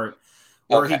second part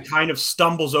where he kind of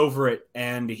stumbles over it.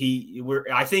 And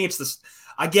I think it's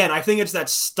that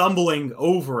stumbling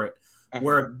over it,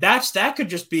 where that could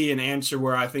just be an answer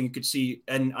where I think you could see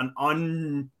an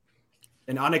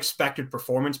unexpected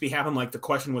performance be happening. Like the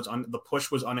question was the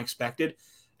push was unexpected,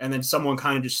 and then someone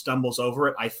kind of just stumbles over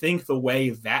it. I think the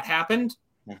way that happened,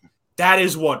 that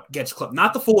is what gets clipped,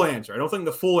 not the full answer. I don't think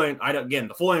the full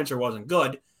answer wasn't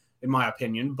good in my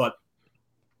opinion, but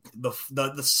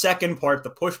the second part,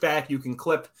 the pushback, you can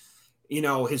clip,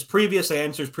 his previous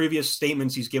answers, previous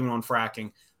statements he's given on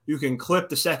fracking. You can clip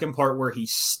the second part where he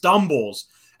stumbles,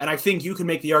 and I think you can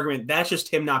make the argument that's just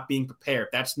him not being prepared.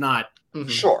 That's not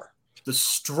sure the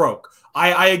stroke.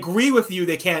 I agree with you.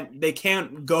 They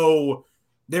can't go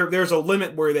there. There's a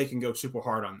limit where they can go super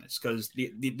hard on this, because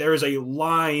there is a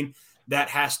line that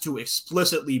has to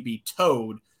explicitly be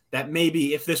towed, that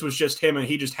maybe if this was just him and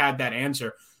he just had that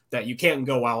answer, that you can't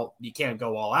go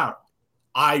all out.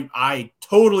 I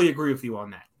totally agree with you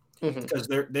on that, because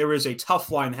there is a tough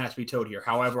line that has to be towed here.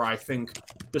 However, I think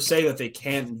to say that they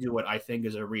can't do it, I think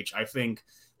is a reach. I think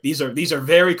these are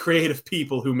very creative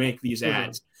people who make these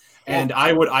ads. And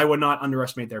I would not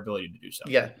underestimate their ability to do so.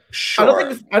 Yeah,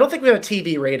 sure. I don't think we have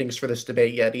TV ratings for this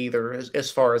debate yet either,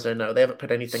 as far as I know. They haven't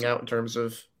put anything out in terms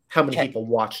of how many people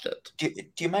watched it. Do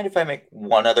you mind if I make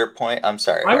one other point? I'm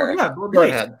sorry. Go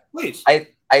ahead. Please.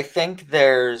 I think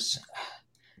there's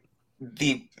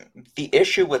the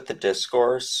issue with the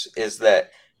discourse is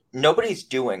that nobody's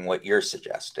doing what you're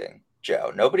suggesting,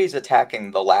 Joe. Nobody's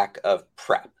attacking the lack of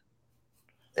prep,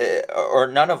 or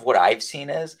none of what I've seen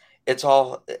is. It's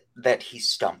all that he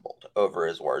stumbled over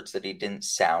his words, that he didn't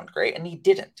sound great, and he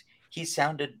didn't. He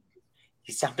sounded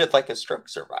like a stroke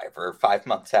survivor 5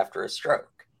 months after a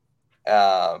stroke.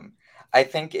 I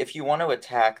think if you want to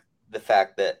attack the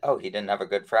fact that, he didn't have a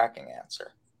good fracking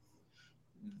answer.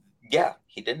 Yeah,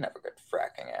 he didn't have a good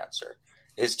fracking answer.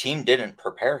 His team didn't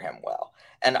prepare him well.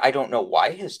 And I don't know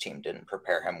why his team didn't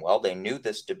prepare him well. They knew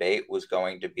this debate was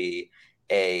going to be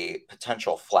a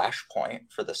potential flashpoint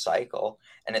for the cycle,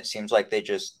 and it seems like they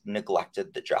just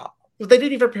neglected the job. Well, they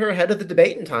didn't even prepare ahead of the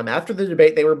debate in time. After the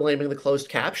debate, they were blaming the closed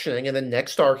captioning, and then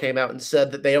Nexstar came out and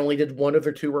said that they only did one of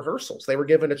their 2 rehearsals. They were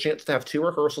given a chance to have 2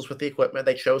 rehearsals with the equipment.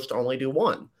 They chose to only do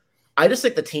one. I just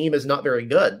think the team is not very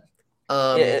good.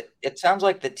 It sounds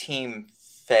like the team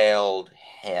failed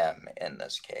him in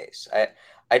this case.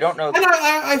 I don't know. And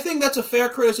I think that's a fair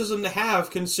criticism to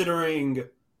have, considering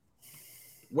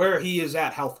where he is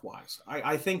at health-wise.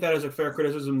 I think that is a fair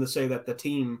criticism to say that the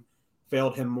team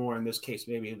failed him more in this case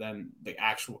maybe than the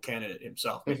actual candidate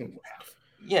himself maybe would have.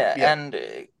 Yeah,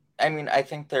 and I mean, I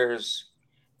think there's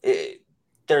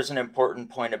an important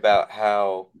point about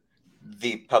how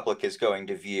the public is going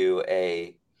to view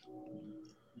a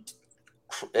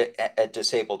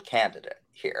disabled candidate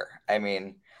here. I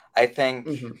mean, I think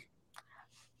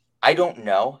I don't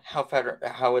know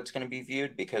how it's going to be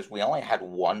viewed, because we only had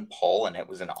one poll, and it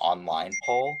was an online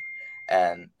poll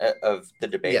and of the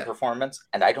debate performance,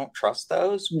 and I don't trust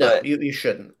those. No, but you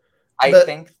shouldn't. I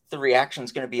think the reaction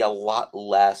is going to be a lot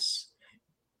less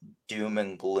doom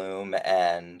and gloom,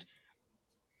 and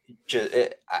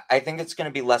I think it's going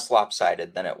to be less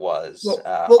lopsided than it was.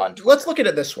 On Twitter. Let's look at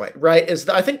it this way, right?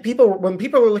 I think when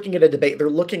people are looking at a debate, they're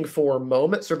looking for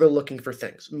moments or they're looking for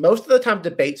things. Most of the time,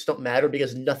 debates don't matter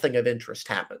because nothing of interest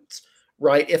happens,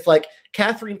 right? If like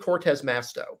Catherine Cortez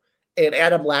Masto and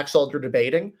Adam Laxalt are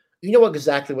debating, you know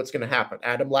exactly what's going to happen.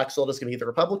 Adam Laxalt is going to be the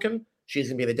Republican. She's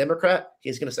going to be the Democrat.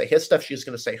 He's going to say his stuff. She's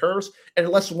going to say hers. And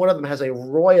unless one of them has a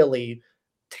royally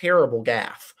terrible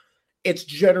gaffe, it's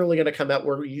generally going to come out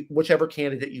where whichever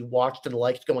candidate you watched and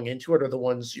liked going into it are the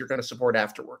ones you're going to support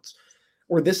afterwards.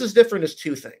 Where this is different is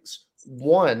two things.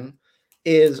 One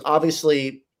is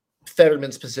obviously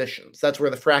Fetterman's positions. That's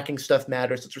where the fracking stuff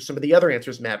matters. That's where some of the other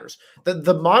answers matters.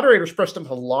 The moderators pressed him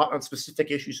a lot on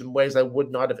specific issues in ways I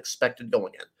would not have expected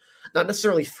going in. Not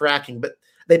necessarily fracking, but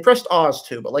they pressed Oz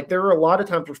too. But like there were a lot of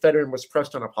times where Fetterman was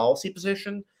pressed on a policy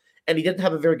position and he didn't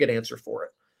have a very good answer for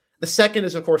it. The second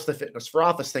is, of course, the fitness for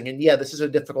office thing. And yeah, this is a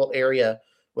difficult area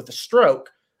with a stroke.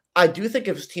 I do think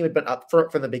if his team had been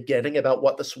upfront from the beginning about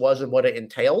what this was and what it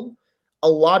entailed, a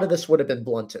lot of this would have been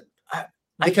blunted.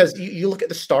 Because you look at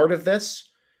the start of this,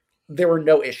 there were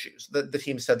no issues. The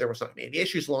team said there was not any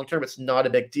issues long term. It's not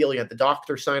a big deal. You had the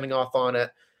doctor signing off on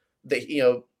it. They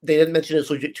didn't mention it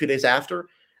until 2 days after.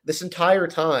 This entire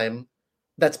time,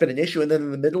 that's been an issue. And then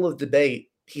in the middle of the debate,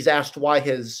 he's asked why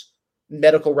his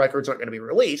medical records aren't going to be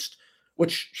released,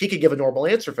 which he could give a normal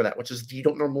answer for that, which is you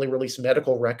don't normally release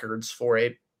medical records for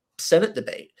a Senate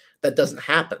debate. That doesn't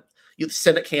happen.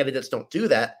 Senate candidates don't do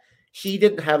that. He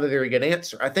didn't have a very good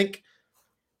answer. I think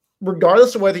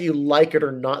regardless of whether you like it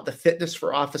or not, the fitness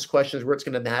for office question is where it's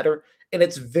going to matter. And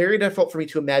it's very difficult for me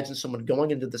to imagine someone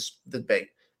going into this debate,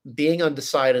 being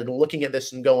undecided, looking at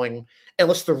this and going,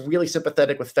 unless they're really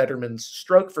sympathetic with Fetterman's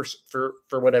stroke for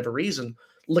whatever reason,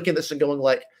 looking at this and going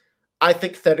like, I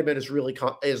think Fetterman is really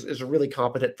really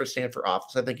competent for stand for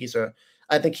office. I think he's going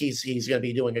to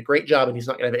be doing a great job and he's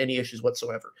not going to have any issues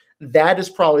whatsoever. That is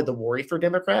probably the worry for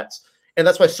Democrats. And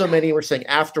that's why so many were saying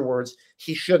afterwards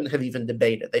he shouldn't have even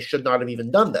debated. They should not have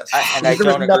even done this. I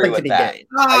don't agree with that.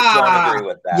 I don't agree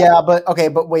with that. Yeah,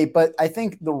 but I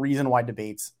think the reason why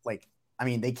debates,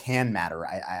 they can matter.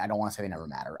 I don't want to say they never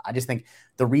matter. I just think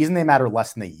the reason they matter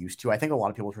less than they used to, I think a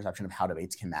lot of people's perception of how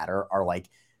debates can matter are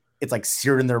it's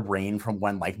seared in their brain from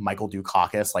when Michael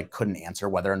Dukakis couldn't answer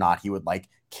whether or not he would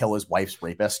kill his wife's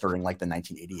rapist during the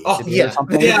 1988 debate or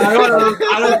something. Yeah,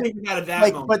 I don't think we had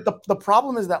that moment. But the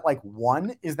problem is that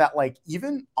one is that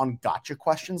even on gotcha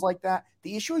questions like that,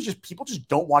 the issue is just people just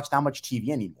don't watch that much TV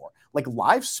anymore.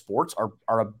 Live sports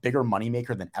are a bigger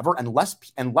moneymaker than ever, and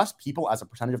less people as a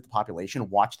percentage of the population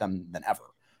watch them than ever.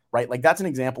 Right? That's an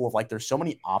example of there's so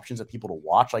many options of people to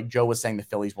watch. Joe was saying the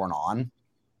Phillies weren't on.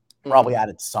 Probably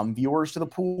added some viewers to the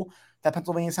pool, that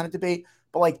Pennsylvania Senate debate.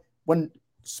 But when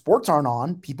sports aren't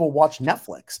on, people watch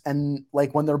Netflix. And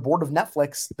when they're bored of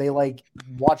Netflix, they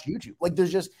watch YouTube.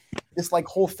 There's just this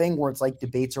whole thing where it's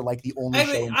debates are the only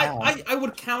show in town. I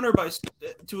would counter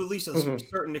to at least a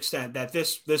certain extent that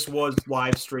this was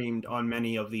live streamed on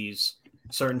many of these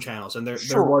certain channels, and there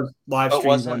was live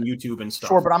streams on YouTube and stuff.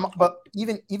 Sure, but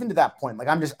even to that point,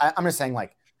 I'm just saying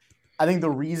I think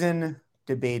the reason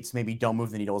debates maybe don't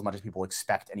move the needle as much as people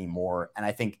expect anymore. And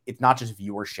I think it's not just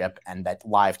viewership and that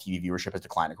live TV viewership has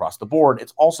declined across the board.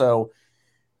 It's also,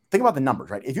 think about the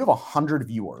numbers, right? If you have 100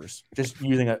 viewers, just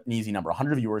using an easy number,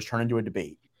 100 viewers turn into a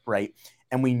debate, right?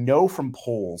 And we know from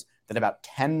polls that about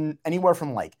anywhere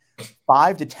from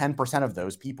 5 to 10% of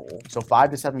those people, so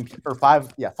 5 to 10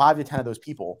 of those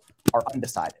people are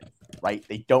undecided, right?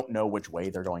 They don't know which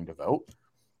way they're going to vote.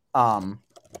 And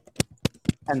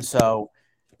so,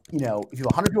 if you have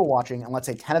 100 people watching and let's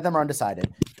say 10 of them are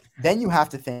undecided, then you have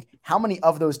to think how many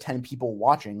of those 10 people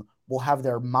watching will have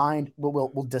their mind,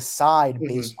 will decide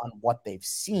based on what they've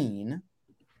seen,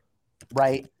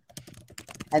 right?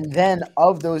 And then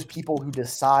of those people who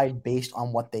decide based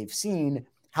on what they've seen,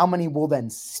 how many will then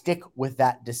stick with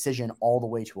that decision all the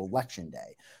way to election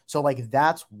day? So like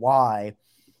that's why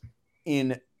in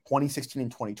 2016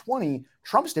 and 2020,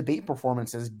 Trump's debate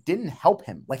performances didn't help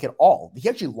him like at all. He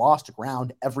actually lost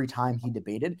ground every time he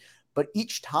debated, but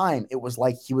each time it was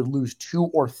like he would lose 2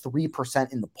 or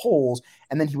 3% in the polls,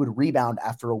 and then he would rebound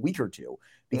after a week or two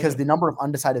because the number of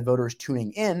undecided voters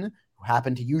tuning in, who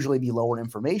happen to usually be lower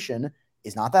information,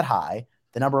 is not that high.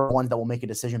 The number of ones that will make a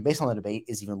decision based on the debate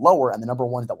is even lower, and the number of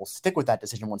ones that will stick with that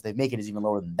decision once they make it is even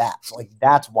lower than that. So, like,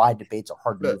 that's why debates are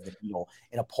hard to move the needle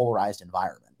in a polarized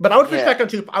environment. But I would push back on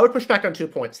two. I would push back on 2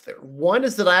 points there. One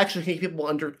is that I actually think people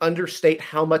understate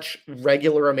how much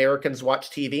regular Americans watch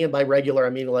TV, and by regular I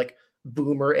mean like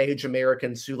boomer age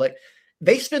Americans who like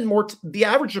they spend more. The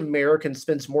average American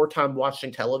spends more time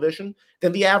watching television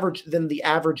than the average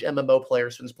MMO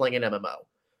player spends playing an MMO.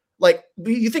 Like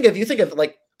you think of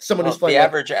like someone who's playing the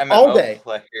average MMO all day.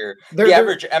 Player. The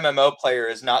average MMO player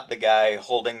is not the guy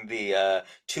holding the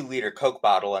 2-liter Coke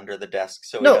bottle under the desk.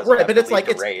 So no, right, but it's like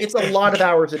it's a lot of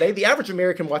hours a day. The average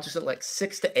American watches it like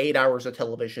 6 to 8 hours of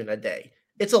television a day.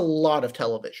 It's a lot of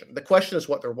television. The question is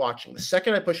what they're watching. The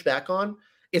second I push back on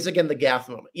is again the gaffe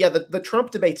moment. Yeah, the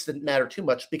Trump debates didn't matter too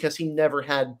much because he never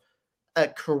had a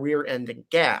career-ending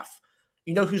gaffe.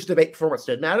 You know whose debate performance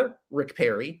did matter? Rick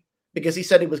Perry. Because he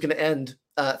said he was going to end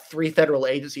 3 federal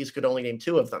agencies, could only name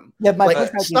 2 of them. Yeah,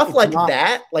 like stuff like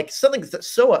that, like something that's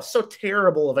so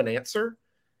terrible of an answer.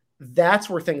 That's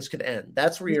where things could end.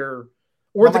 That's where you're,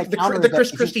 or the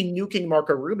Chris Christie nuking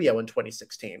Marco Rubio in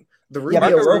 2016.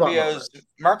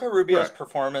 Marco Rubio's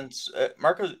performance,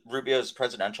 Marco Rubio's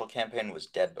presidential campaign was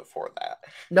dead before that.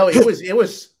 No, it was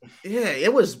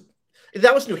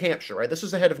that was New Hampshire, right? This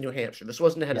was ahead of New Hampshire. This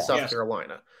wasn't ahead of South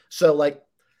Carolina. So like.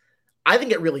 I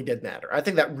think it really did matter. I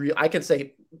think that I can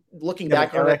say, looking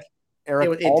back on it,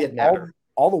 it did matter.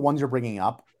 All the ones you're bringing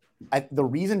up, the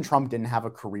reason Trump didn't have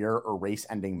a career or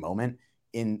race-ending moment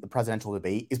in the presidential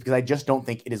debate is because I just don't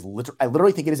think it is. I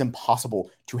literally think it is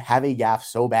impossible to have a gaffe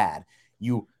so bad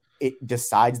it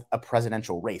decides a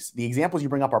presidential race. The examples you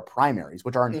bring up are primaries,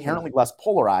 which are inherently less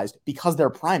polarized because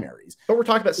they're primaries. But we're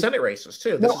talking about Senate races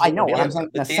too. No, I know. I'm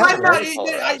saying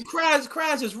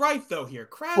Kraz is right though here.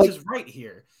 Kraz is right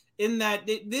here. In that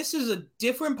this is a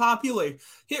different population.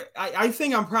 Here, I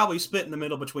think I'm probably split in the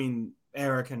middle between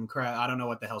Eric and Kraz. I don't know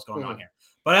what the hell's going on here.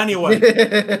 But anyway,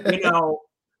 the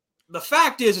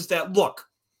fact is that, look,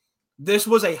 this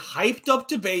was a hyped up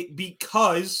debate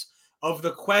because of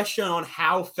the question on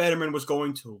how Fetterman was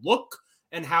going to look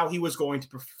and how he was going to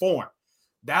perform.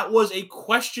 That was a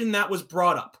question that was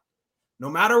brought up. No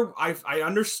matter, I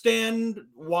understand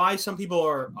why some people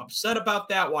are upset about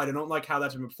that, why they don't like how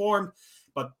that's been performed.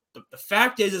 But the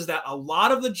fact is that a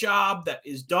lot of the job that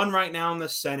is done right now in the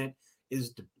Senate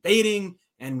is debating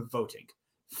and voting.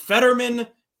 Fetterman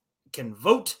can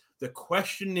vote. The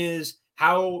question is,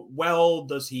 how well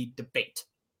does he debate?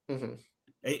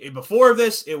 Before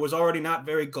this, it was already not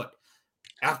very good.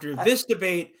 After this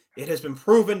debate, it has been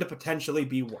proven to potentially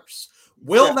be worse.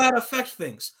 Will that affect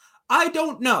things? I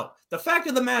don't know. The fact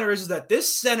of the matter is that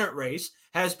this Senate race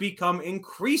has become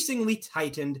increasingly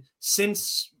tightened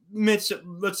since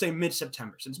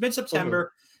mid-September. Since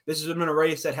mid-September, this has been a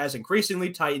race that has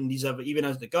increasingly tightened, even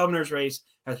as the governor's race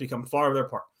has become farther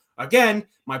apart. Again,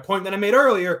 my point that I made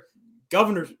earlier,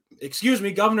 governor's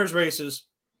races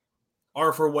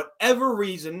are, for whatever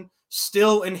reason,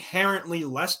 still inherently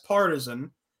less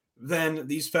partisan than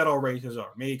these federal races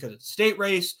are. Maybe because it's a state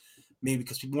race, maybe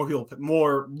because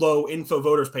more low info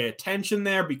voters pay attention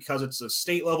there because it's a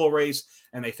state level race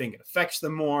and they think it affects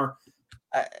them more.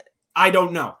 I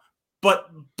don't know. But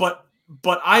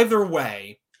either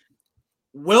way,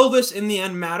 will this in the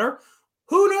end matter?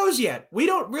 Who knows yet? We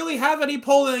don't really have any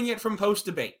polling yet from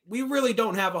post-debate. We really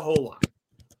don't have a whole lot.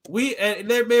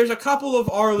 There's a couple of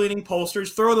our leading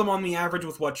pollsters. Throw them on the average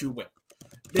with what you will.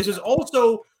 This is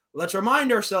also, let's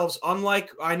remind ourselves,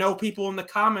 unlike I know people in the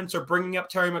comments are bringing up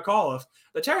Terry McAuliffe,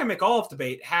 the Terry McAuliffe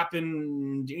debate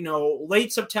happened,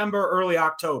 late September, early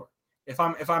October. If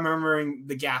I'm remembering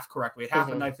the gaffe correctly, it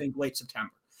happened, I think, late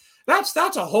September. That's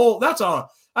a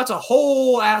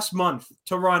whole ass month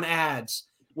to run ads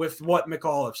with what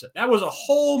McAuliffe said. That was a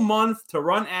whole month to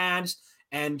run ads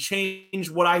and change.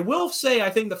 What I will say, I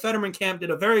think the Fetterman camp did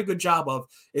a very good job of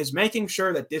is making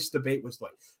sure that this debate was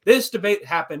late. This debate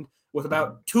happened with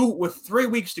 3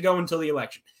 weeks to go until the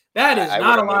election. That is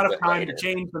not a lot of time to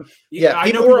change them. Yeah,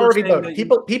 people were already voting.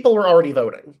 People were already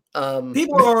voting.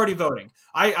 People are already voting.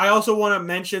 I also want to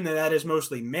mention that is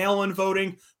mostly mail-in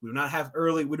voting. We do not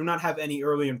have any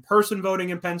early in-person voting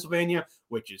in Pennsylvania,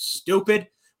 which is stupid.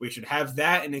 We should have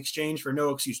that in exchange for no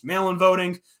excuse mail-in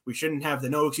voting. We shouldn't have the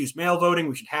no excuse mail voting.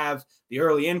 We should have the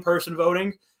early in-person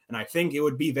voting. And I think it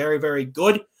would be very, very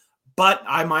good. But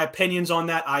my opinions on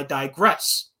that, I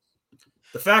digress.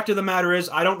 The fact of the matter is,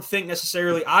 I don't think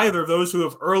necessarily either of those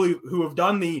who have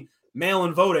done the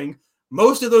mail-in voting,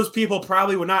 most of those people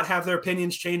probably would not have their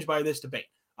opinions changed by this debate.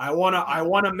 I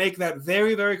wanna make that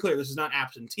very, very clear. This is not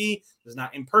absentee. This is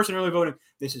not in-person early voting.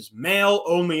 This is mail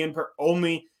only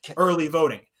only early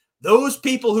voting. Those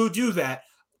people who do that,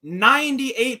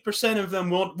 98% of them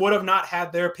would have not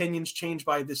had their opinions changed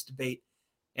by this debate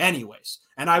anyways.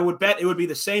 And I would bet it would be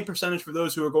the same percentage for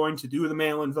those who are going to do the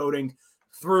mail-in voting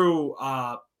through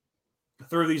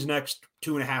these next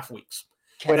 2.5 weeks.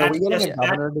 Wait, are we getting a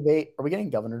governor debate? Are we getting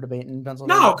governor debate in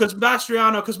Pennsylvania? No, because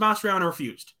Mastriano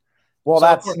refused. Well, so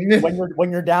that's when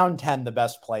you're down 10, the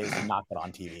best play is to not get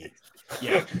on TV.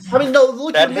 Yeah, I mean, no.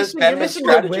 Look, you're missing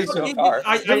the wisdom.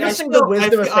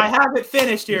 I haven't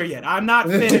finished here yet. I'm not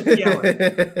finished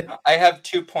yelling. I have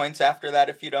 2 points after that,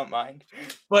 if you don't mind.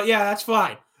 But yeah, that's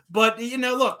fine. But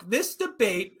look, this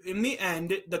debate in the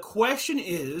end, the question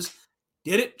is,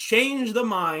 did it change the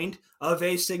mind of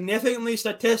a significantly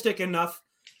statistic enough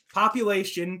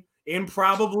population in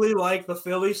probably like the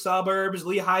Philly suburbs,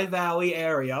 Lehigh Valley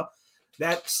area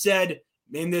that said,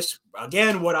 in this,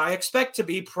 again, what I expect to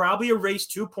be probably a race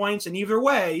 2 points in either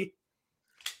way,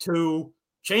 to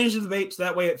change the debate so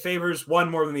that way it favors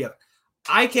one more than the other?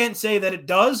 I can't say that it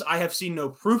does. I have seen no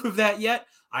proof of that yet.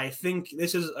 I think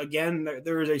this is, again,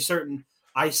 there is a certain,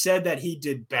 I said that he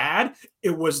did bad.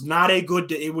 It was not a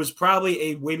good, it was probably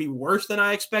a maybe worse than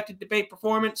I expected debate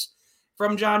performance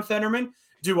from John Fetterman.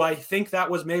 Do I think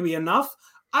that was maybe enough?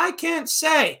 I can't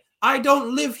say. I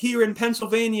don't live here in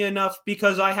Pennsylvania enough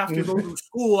because I have to go to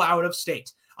school out of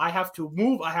state. I have to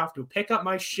move. I have to pick up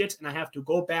my shit and I have to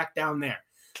go back down there.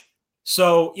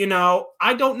 So,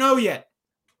 I don't know yet.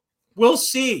 We'll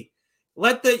see.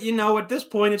 Let the, at this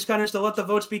point, it's kind of just to let the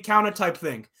votes be counted type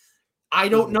thing. I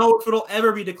don't know if it'll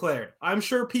ever be declared. I'm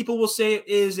sure people will say it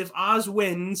is if Oz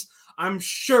wins. I'm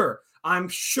sure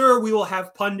we will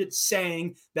have pundits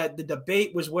saying that the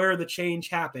debate was where the change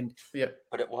happened. Yeah,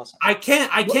 but it wasn't. I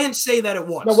can't say that it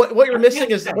was. No, what you're missing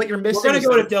is. We're going to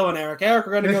go to Dylan, Eric.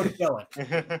 We're going to go to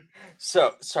Dylan.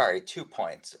 So, sorry, 2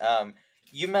 points.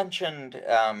 You mentioned,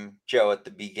 Joe, at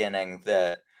the beginning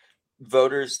that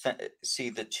voters see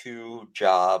the two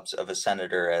jobs of a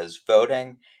senator as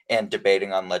voting and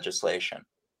debating on legislation.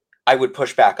 I would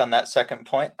push back on that second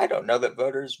point. I don't know that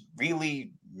voters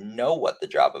really know what the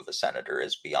job of a senator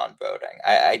is beyond voting.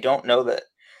 I don't know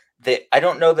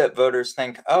that voters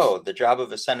think, oh, the job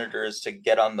of a senator is to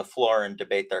get on the floor and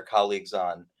debate their colleagues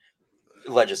on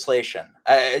legislation.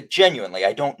 Genuinely,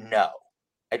 I don't know.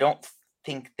 I don't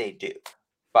think they do,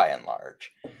 by and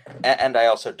large. And I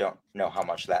also don't know how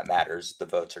much that matters. The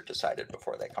votes are decided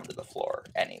before they come to the floor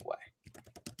anyway,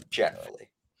 generally.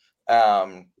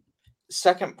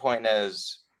 Second point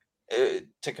is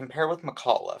to compare with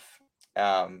McAuliffe.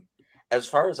 As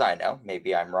far as I know,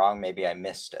 maybe I'm wrong, maybe I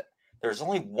missed it. There's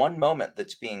only one moment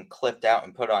that's being clipped out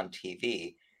and put on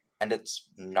TV, and it's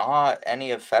not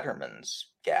any of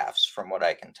Fetterman's gaffes, from what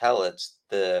I can tell. It's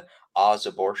the Oz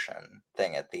abortion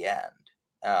thing at the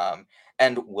end.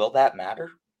 And will that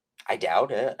matter? I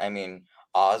doubt it. I mean,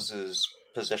 Oz's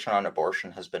position on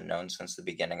abortion has been known since the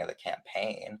beginning of the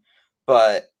campaign,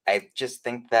 but I just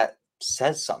think that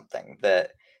says something,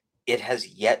 that it has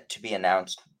yet to be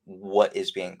announced what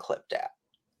is being clipped at.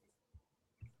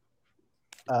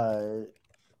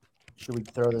 Should we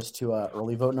throw this to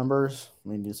early vote numbers?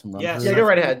 Let me do some run. Yeah, go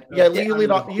right ahead. Yeah, you lead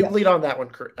on that one.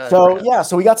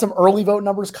 So we got some early vote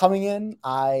numbers coming in.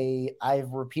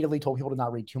 I've repeatedly told people to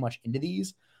not read too much into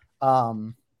these.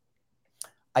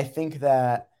 I think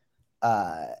that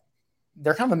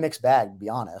they're kind of a mixed bag, to be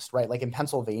honest, right? Like in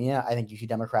Pennsylvania, I think you see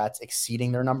Democrats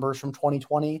exceeding their numbers from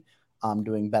 2020,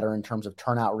 doing better in terms of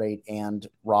turnout rate and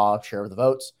raw share of the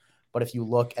votes. But if you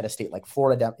look at a state like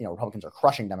Florida, Republicans are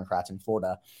crushing Democrats in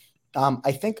Florida.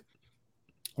 I think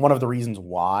one of the reasons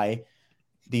why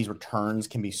these returns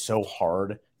can be so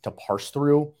hard to parse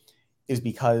through is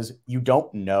because you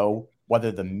don't know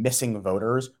whether the missing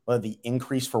voters, whether the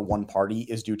increase for one party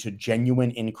is due to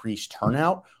genuine increased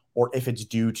turnout, or if it's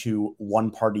due to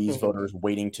one party's voters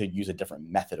waiting to use a different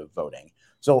method of voting.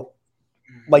 So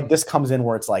like this comes in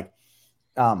where it's like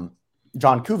John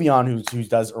Kuvion, who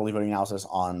does early voting analysis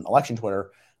on election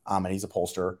Twitter, and he's a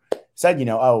pollster, said,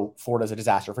 Florida's a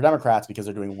disaster for Democrats because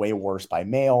they're doing way worse by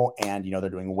mail and, they're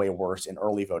doing way worse in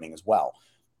early voting as well.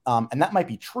 And that might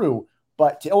be true,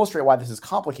 but to illustrate why this is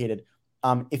complicated,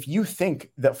 If you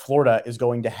think that Florida is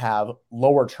going to have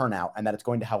lower turnout and that it's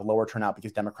going to have lower turnout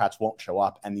because Democrats won't show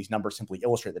up, and these numbers simply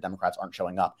illustrate that Democrats aren't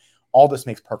showing up, all this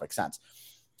makes perfect sense.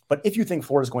 But if you think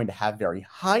Florida is going to have very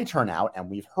high turnout, and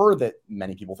we've heard that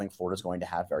many people think Florida is going to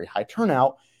have very high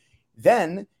turnout,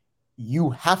 then you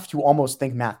have to almost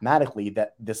think mathematically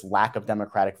that this lack of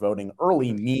Democratic voting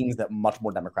early means that much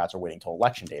more Democrats are waiting till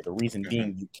Election Day. The reason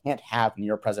being you can't have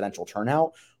near presidential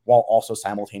turnout while also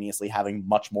simultaneously having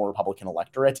much more Republican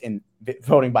electorate in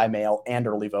voting by mail and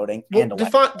early voting. Well,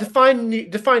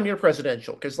 and define near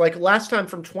presidential, because like last time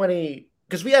from 20,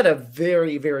 because we had a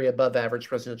very, very above average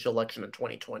presidential election in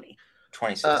 2020.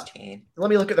 2016. Let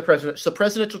me look at the president. So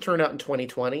presidential turnout in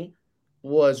 2020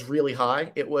 was really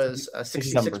high. It was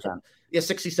 66%. Yeah,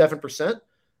 67%.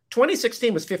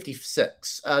 2016 was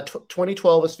 56.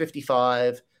 2012 was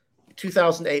 55.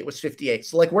 2008 was 58.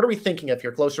 So, like, what are we thinking of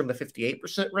here? Closer in the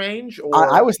 58% range?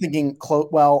 Or I was thinking close.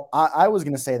 Well, I was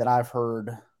going to say that I've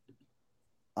heard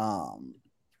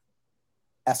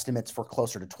estimates for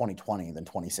closer to 2020 than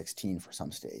 2016 for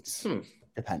some states,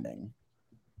 depending.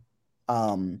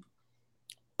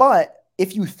 But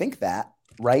if you think that,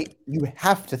 right, you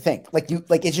have to think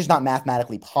it's just not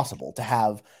mathematically possible to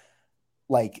have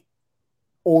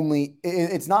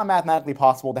it's not mathematically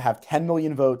possible to have 10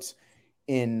 million votes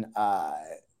in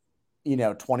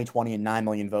 2020 and 9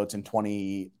 million votes in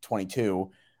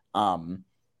 2022 and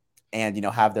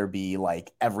have there be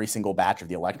like every single batch of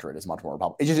the electorate is much more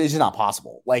Republican. It's just not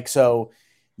possible. So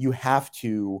you have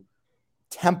to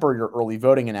temper your early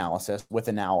voting analysis with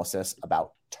analysis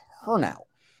about turnout.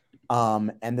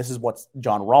 And this is what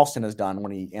John Ralston has done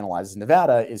when he analyzes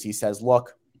Nevada is he says,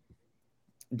 look,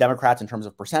 Democrats in terms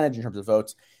of percentage, in terms of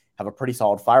votes, have a pretty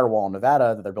solid firewall in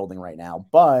Nevada that they're building right now.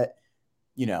 But,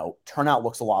 turnout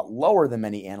looks a lot lower than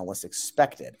many analysts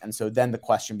expected. And so then the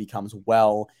question becomes,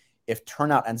 well, if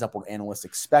turnout ends up where analysts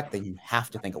expect, then you have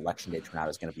to think election day turnout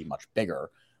is going to be much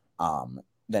bigger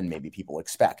than maybe people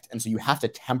expect. And so you have to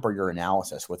temper your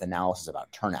analysis with analysis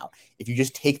about turnout. If you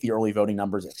just take the early voting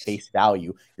numbers at face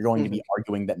value, you're going to be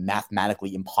arguing that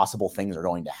mathematically impossible things are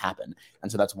going to happen.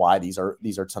 And so that's why these are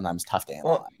sometimes tough to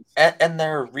analyze. Well, and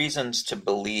there are reasons to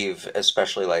believe,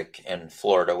 especially like in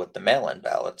Florida with the mail-in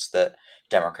ballots, that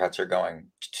Democrats are going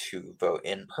to vote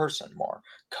in person more.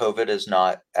 COVID is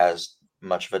not as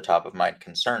much of a top of mind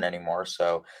concern anymore,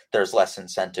 so there's less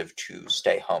incentive to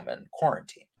stay home and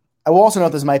quarantine. I will also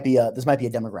note this might be a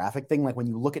demographic thing. Like when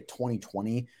you look at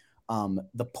 2020,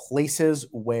 the places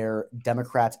where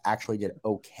Democrats actually did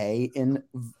okay in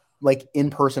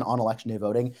person on election day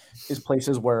voting is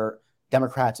places where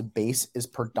Democrats' base is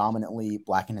predominantly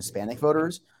Black and Hispanic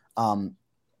voters.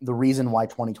 The reason why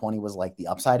 2020 was like the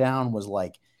upside down was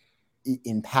like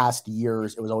in past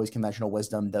years, it was always conventional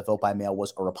wisdom that vote by mail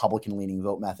was a Republican leaning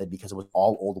vote method because it was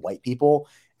all old white people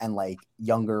and like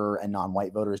younger and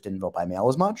non-white voters didn't vote by mail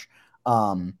as much.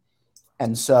 And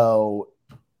so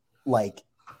like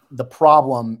the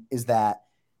problem is that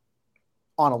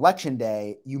on election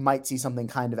day, you might see something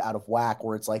kind of out of whack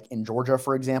where it's like in Georgia,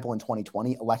 for example, in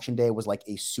 2020, election day was like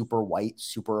a super white,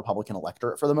 super Republican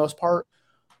electorate for the most part.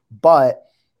 But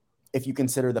if you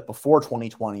consider that before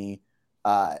 2020,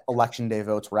 election day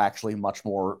votes were actually much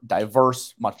more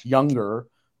diverse, much younger,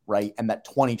 right? And that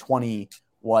 2020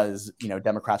 was,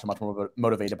 Democrats are much more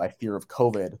motivated by fear of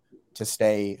COVID to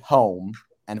stay home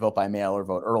and vote by mail or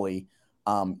vote early.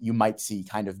 You might see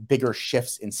kind of bigger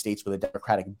shifts in states where the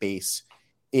Democratic base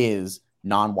is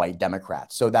non-white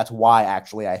Democrats. So that's why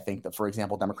actually I think that, for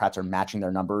example, Democrats are matching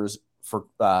their numbers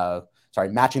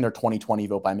matching their 2020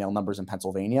 vote by mail numbers in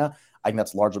Pennsylvania. I think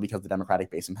that's largely because the Democratic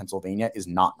base in Pennsylvania is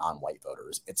not non-white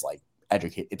voters. It's like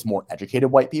it's more educated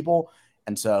white people.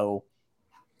 And so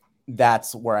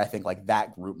that's where I think like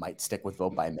that group might stick with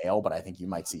vote by mail, but I think you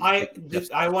might see.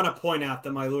 I want to point out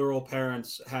that my literal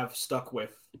parents have stuck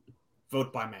with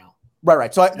vote by mail.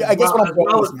 Right. So I guess what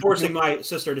I'm forcing my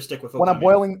sister to stick with vote what by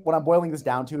mail. What I'm boiling this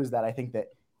down to is that I think that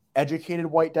educated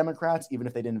white Democrats, even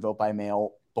if they didn't vote by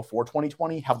mail before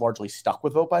 2020, have largely stuck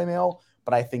with vote by mail.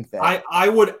 But I think that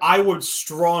I would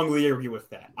strongly agree with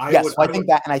that.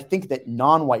 I think that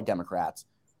non-white Democrats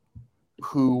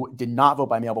who did not vote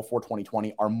by mail before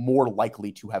 2020 are more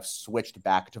likely to have switched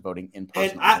back to voting in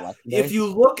person. And if you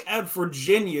look at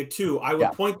Virginia too, I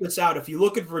would point this out. If you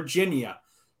look at Virginia,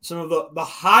 some of the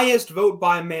highest vote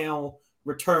by mail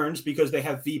returns because they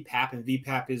have VPAP, and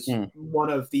VPAP is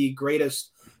one of the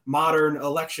greatest modern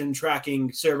election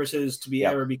tracking services to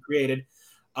ever be created.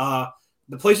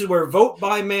 The places where vote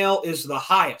by mail is the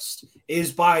highest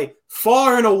is by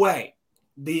far and away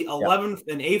the 11th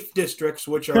and 8th districts,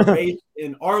 which are based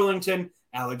in Arlington,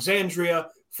 Alexandria,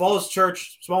 Falls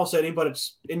Church, small city, but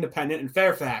it's independent, and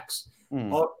Fairfax.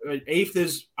 8th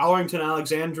is Arlington,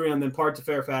 Alexandria, and then parts of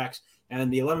Fairfax,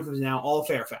 and the 11th is now all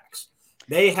Fairfax.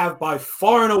 They have by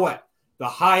far and away the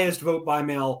highest vote by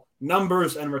mail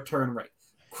numbers and return rate.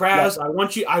 Kraz,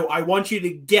 I want you to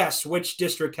guess which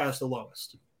district has the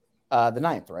lowest. The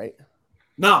 9th, right?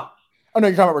 No. Oh no,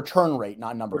 you're talking about return rate,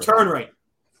 not number. Return rate.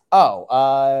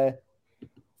 Oh,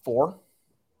 4.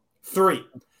 3.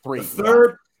 3. The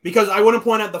third, because I want to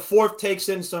point out the 4th takes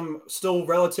in some still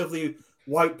relatively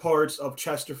white parts of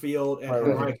Chesterfield and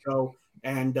Henrico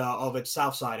and of its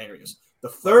south side areas. The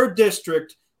 3rd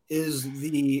district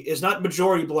is not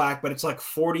majority black, but it's like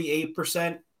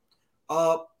 48%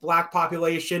 black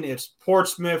population. It's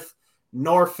Portsmouth,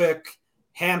 Norfolk,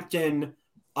 Hampton,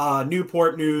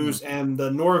 Newport News, and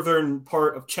the northern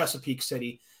part of Chesapeake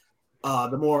City,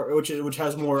 which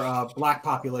has more black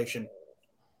population.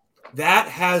 That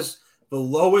has the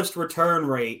lowest return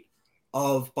rate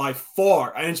of by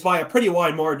far, and it's by a pretty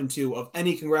wide margin too, of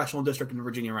any congressional district in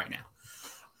Virginia right now.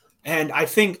 And I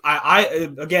think I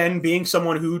again, being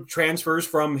someone who transfers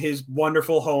from his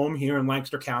wonderful home here in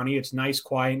Lancaster County, it's nice,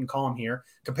 quiet, and calm here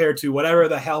compared to whatever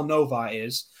the hell Nova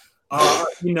is. I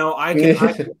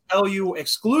can tell you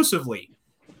exclusively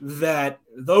that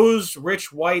those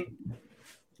rich white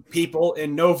people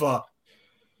in Nova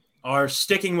are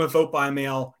sticking with vote by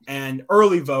mail and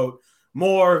early vote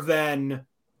more than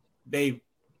they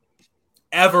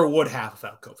ever would have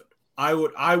without COVID. I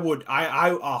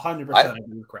 100%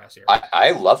 agree with Kraz here.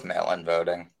 I love mail-in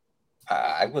voting.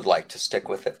 I would like to stick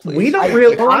with it, please. We don't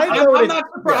really. I'm not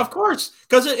surprised, of course,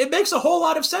 because it makes a whole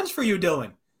lot of sense for you,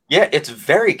 Dylan. Yeah, it's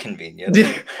very convenient.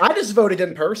 I just voted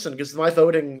in person because my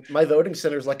voting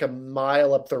center is like a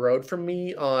mile up the road from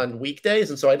me on weekdays,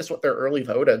 and so I just went there early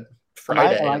voted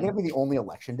Friday. Am I going to be the only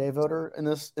election day voter in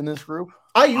this group?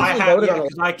 I usually voted on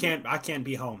because I can't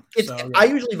be home. I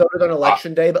usually voted on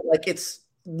election day, but like it's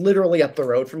literally up the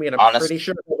road from me, and I'm pretty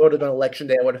sure if I voted on election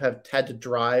day, I would have had to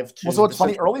drive to. Well, so it's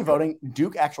funny. Early voting,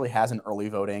 Duke actually has an early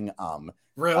voting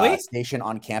station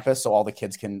on campus, so all the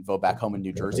kids can vote back home in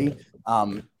New Jersey.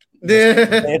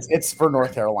 It's for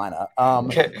North Carolina.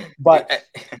 But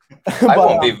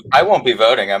I won't be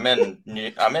voting. I'm in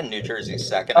New Jersey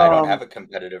second. I don't have a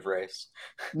competitive race.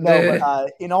 No,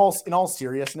 but in all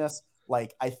seriousness,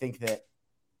 like I think that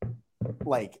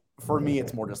like for me,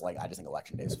 it's more just like I just think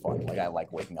election day is fun. Like I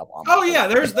like waking up on. Oh yeah,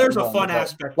 there's a fun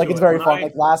aspect. Like it's very fun.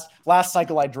 Like last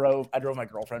cycle, I drove my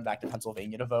girlfriend back to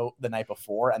Pennsylvania to vote the night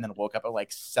before, and then woke up at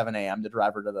like 7 a.m. to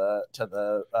drive her to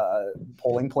the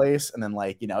polling place, and then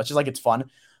like it's just like it's fun.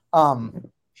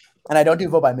 And I don't do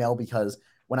vote by mail because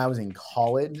when I was in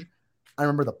college, I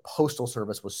remember the postal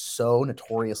service was so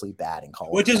notoriously bad in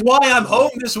college. Which is why I'm home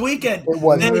this weekend. It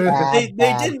was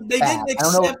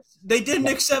they didn't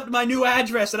accept my new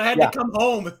address, and I had to come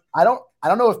home. I don't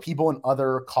know if people in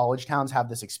other college towns have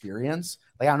this experience.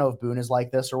 Like I don't know if Boone is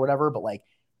like this or whatever, but like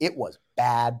it was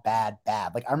bad.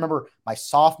 Like I remember my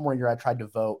sophomore year, I tried to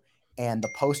vote, and the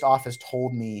post office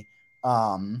told me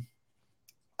that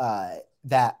I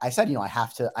said, I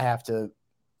have to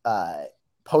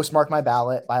postmark my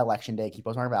ballot by election day, keep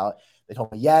postmarking my ballot. They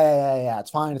told me, yeah, it's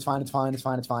fine.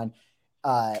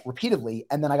 Repeatedly.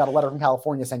 And then I got a letter from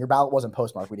California saying your ballot wasn't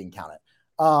postmarked. We didn't count it.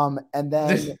 And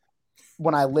then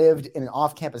when I lived in an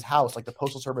off-campus house, like the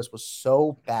postal service was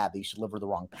so bad. They used to deliver the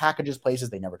wrong packages places.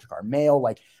 They never took our mail.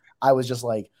 Like I was just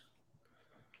like,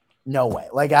 no way.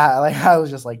 I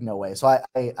was just like, no way. So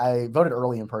I voted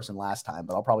early in person last time,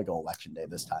 but I'll probably go election day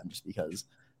this time just because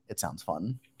it sounds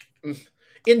fun.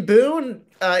 In Boone,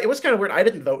 it was kind of weird. I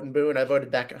didn't vote in Boone. I voted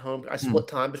back at home. I split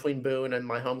time between Boone and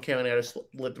my home county. I just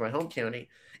lived in my home county.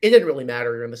 It didn't really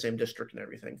matter. You're in the same district and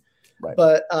everything. Right.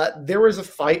 But there was a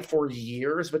fight for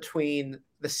years between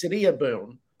the city of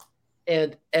Boone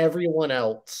and everyone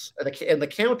else in the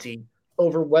county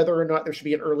over whether or not there should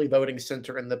be an early voting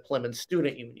center in the Plymouth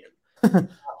Student Union. So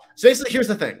basically, here's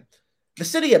the thing. The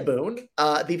city of Boone,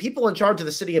 the people in charge of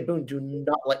the city of Boone do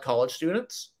not like college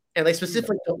students. And they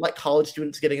specifically don't like college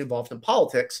students getting involved in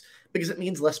politics because it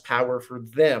means less power for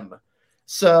them.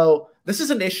 So this is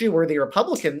an issue where the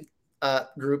Republican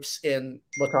groups in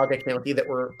Watauga County that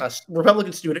were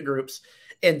Republican student groups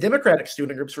and Democratic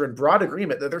student groups were in broad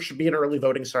agreement that there should be an early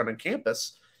voting start on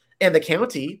campus. And the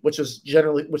county, which was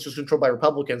controlled by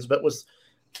Republicans, but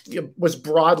was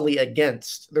broadly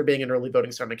against there being an early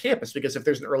voting start on campus, because if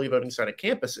there's an early voting start on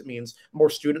campus, it means more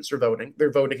students are voting.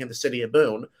 They're voting in the city of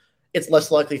Boone. It's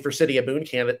less likely for city of Boone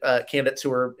candidates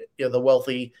who are the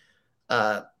wealthy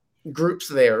groups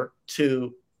there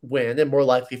to win, and more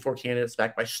likely for candidates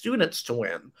backed by students to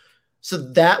win.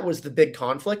 So that was the big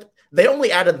conflict. They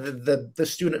only added the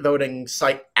student voting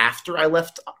site after I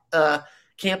left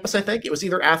campus, I think. It was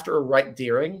either after or right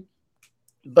during.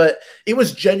 But it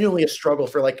was genuinely a struggle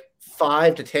for like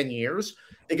 5 to 10 years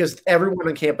because everyone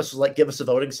on campus was like, give us a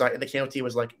voting site. And the county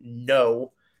was like,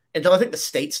 no. Until I think the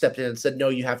state stepped in and said, no,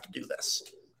 you have to do this.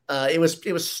 It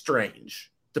was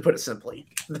strange, to put it simply.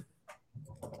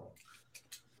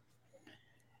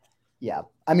 Yeah.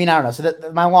 I mean, I don't know.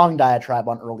 So my long diatribe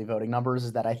on early voting numbers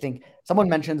is that I think someone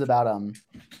mentions about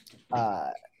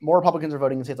more Republicans are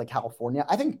voting in states like California.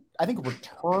 I think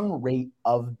return rate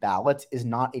of ballots is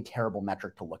not a terrible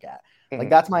metric to look at. Like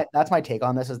that's my take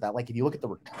on this is that like if you look at the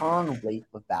return rate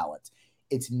of ballots,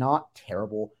 it's not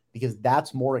terrible because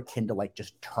that's more akin to like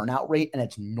just turnout rate and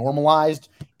it's normalized.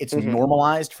 It's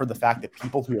normalized for the fact that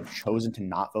people who have chosen to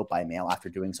not vote by mail after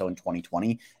doing so in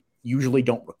 2020 usually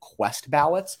don't request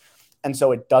ballots. And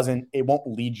so it won't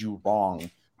lead you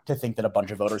wrong to think that a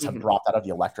bunch of voters have dropped out of the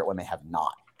electorate when they have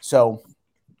not. So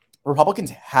Republicans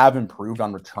have improved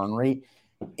on return rate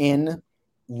in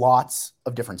lots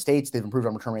of different states. They've improved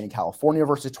on return rate in California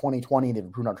versus 2020. They've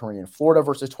improved on return rate in Florida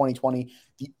versus 2020.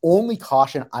 The only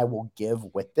caution I will give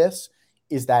with this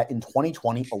is that in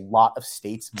 2020, a lot of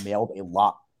states mailed a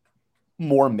lot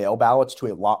more mail ballots to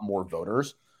a lot more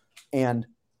voters. And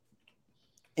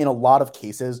in a lot of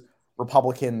cases,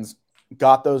 Republicans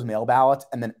got those mail ballots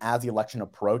and then as the election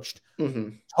approached,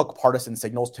 took partisan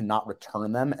signals to not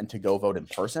return them and to go vote in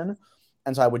person.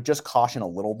 And so I would just caution a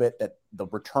little bit that the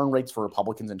return rates for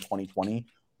Republicans in 2020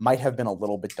 might have been a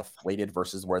little bit deflated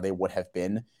versus where they would have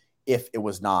been if it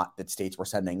was not that states were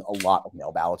sending a lot of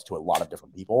mail ballots to a lot of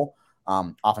different people,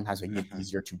 oftentimes making it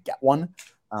easier to get one.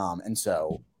 And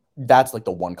so that's like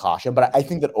the one caution. But I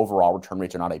think that overall return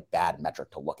rates are not a bad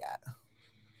metric to look at.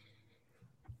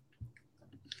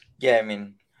 Yeah, I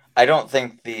mean, I don't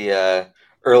think the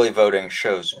early voting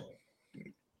shows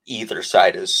either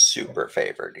side is super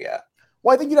favored yet.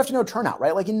 Well, I think you'd have to know turnout,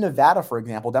 right? Like in Nevada, for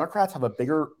example, Democrats have a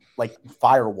bigger like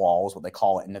firewall is what they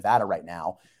call it in Nevada right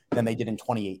now than they did in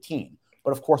 2018.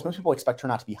 But of course, most people expect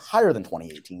turnout to be higher than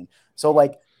 2018. So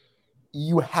like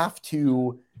you have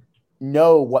to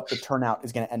know what the turnout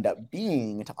is going to end up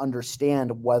being to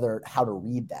understand how to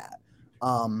read that.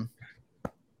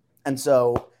 And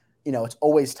so, you know, it's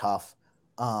always tough.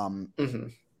 And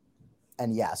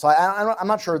yeah, so I'm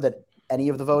not sure that any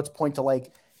of the votes point to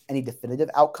like any definitive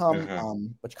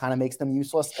outcome, which kind of makes them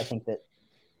useless. I think that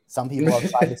some people have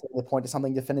tried to say they point to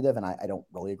something definitive, and I don't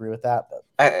really agree with that. But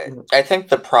I think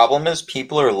the problem is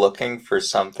people are looking for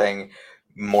something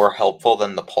more helpful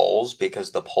than the polls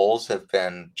because the polls have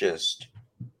been just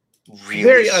really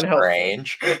very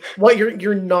strange. What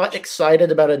you're not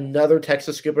excited about another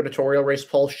Texas gubernatorial race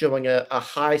poll showing a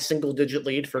high single-digit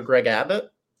lead for Greg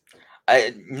Abbott?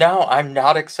 No, I'm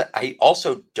not excited. I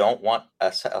also don't want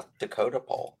a South Dakota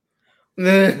poll.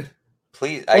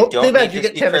 Please, I don't need to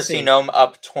see Kristi Noem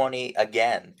up 20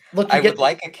 again. Look, I would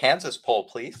like a Kansas poll,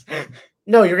 please.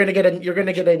 No, you're gonna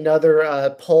get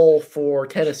another poll for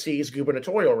Tennessee's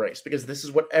gubernatorial race because this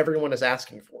is what everyone is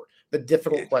asking for: the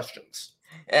difficult questions.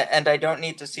 And I don't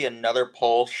need to see another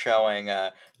poll showing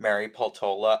Mary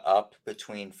Peltola up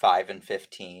between 5 and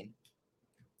 15.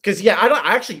 Because yeah,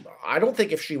 I don't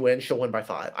think if she wins, she'll win by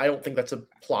 5. I don't think that's a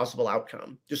plausible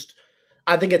outcome.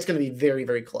 I think it's going to be very,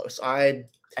 very close. I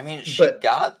mean, she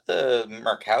got the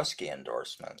Murkowski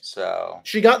endorsement, so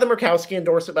she got the Murkowski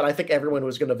endorsement, but I think everyone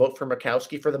was going to vote for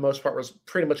Murkowski for the most part. Was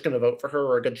pretty much going to vote for her,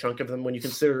 or a good chunk of them, when you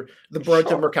consider the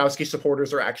brunt of Murkowski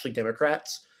supporters are actually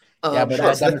Democrats. Yeah, but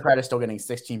that Democrat is still getting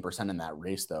 16% in that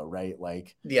race, though, right?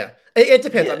 Like, yeah, it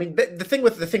depends. Yeah. I mean, the thing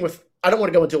with I don't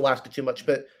want to go into Alaska too much,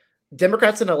 but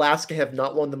Democrats in Alaska have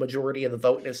not won the majority of the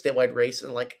vote in a statewide race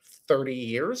in like 30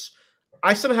 years.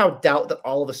 I somehow doubt that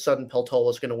all of a sudden Peltola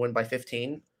is going to win by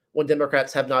 15 when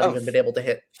Democrats have not even been able to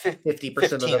hit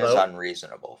 50% of the vote. Is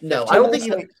unreasonable. No, I don't think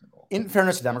you. In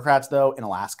fairness to Democrats, though, in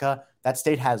Alaska, that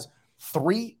state has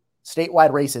 3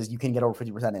 statewide races you can get over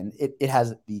 50% in. It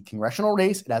has the congressional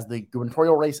race, it has the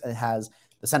gubernatorial race, and it has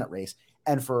the Senate race.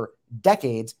 And for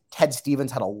decades, Ted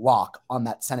Stevens had a lock on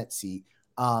that Senate seat.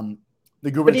 The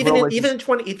gubernatorial but even in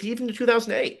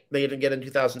 2008, they didn't get in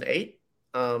 2008.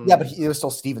 Yeah, but it was still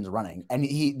Stevens running, and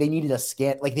they needed a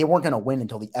scan. Like they weren't going to win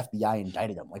until the FBI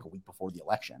indicted him like a week before the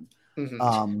election.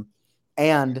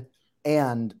 And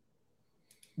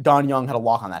Don Young had a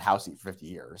lock on that House seat for 50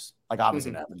 years. Like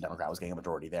obviously, the Democrat was getting a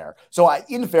majority there. So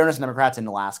in fairness, Democrats in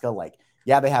Alaska, like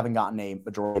they haven't gotten a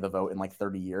majority of the vote in like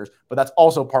 30 years, but that's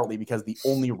also partly because the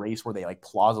only race where they like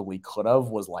plausibly could have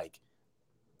was like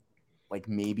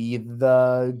maybe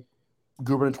the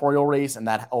gubernatorial race, and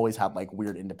that always had like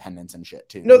weird independence and shit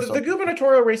too. No, So- the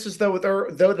gubernatorial races though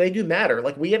they do matter.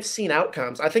 Like we have seen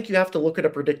outcomes. I think you have to look at a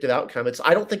predictive outcome.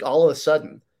 I don't think all of a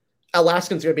sudden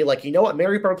Alaskans are gonna be like, you know what,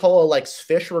 Mary Bartolo likes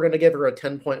fish. We're gonna give her a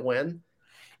 10-point win.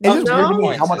 It's just weird to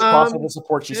me how much points. crossover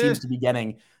support she seems to be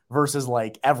getting versus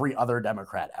like every other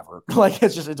Democrat ever. Like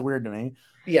it's weird to me.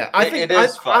 Yeah, I think it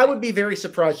is I would be very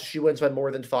surprised if she wins by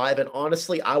more than 5. And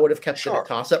honestly, I would have kept it a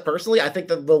toss-up personally. I think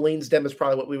that the leans Dem is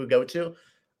probably what we would go to.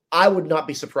 I would not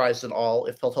be surprised at all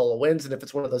if Peltola wins, and if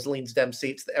it's one of those leans Dem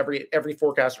seats that every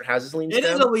forecaster has his leans Dem. It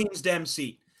is a leans Dem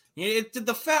seat.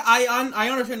 I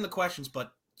understand the questions,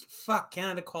 but fuck,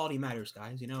 Canada quality matters,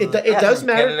 guys. You know, it does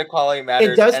matter. Canada quality matters.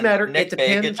 It does matter. Nick It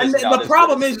depends. And the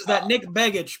problem is that Nick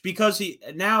Begich, because he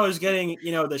now is getting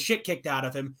the shit kicked out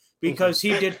of him because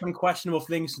he did some questionable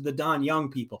things to the Don Young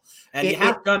people, and you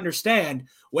have to understand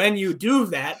when you do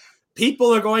that,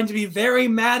 people are going to be very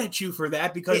mad at you for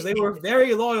that because they were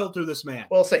very loyal to this man.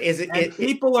 Well, so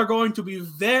people are going to be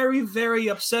very, very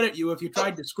upset at you if you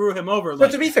tried to screw him over.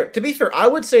 But to be fair, I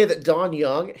would say that Don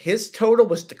Young, his total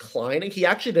was declining. He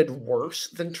actually did worse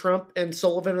than Trump and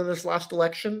Sullivan in this last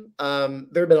election. There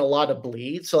have been a lot of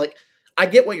bleed. So, like, I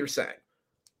get what you're saying.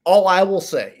 All I will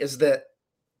say is that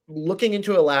looking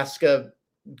into Alaska,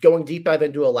 going deep dive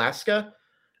into Alaska,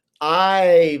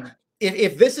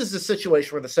 If this is a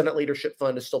situation where the Senate Leadership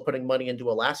Fund is still putting money into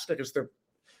Alaska because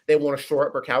they want to shore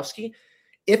up Murkowski,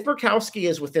 if Murkowski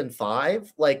is within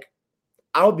 5, like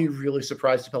I would be really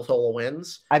surprised if Peltola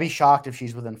wins. I'd be shocked if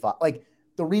she's within 5. Like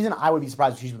the reason I would be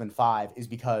surprised if she's within 5 is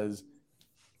because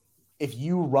if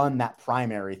you run that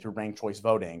primary through ranked choice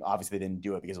voting, obviously they didn't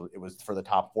do it because it was for the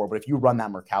top 4. But if you run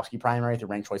that Murkowski primary through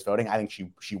ranked choice voting, I think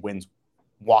she wins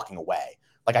walking away.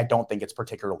 Like I don't think it's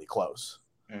particularly close.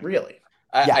 Really.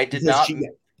 I did not.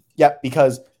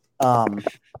 Because I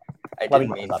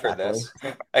didn't mean for this.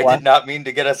 I did not mean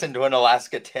to get us into an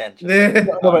Alaska tangent.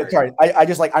 No, but sorry. I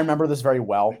remember this very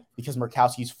well because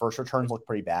Murkowski's first returns looked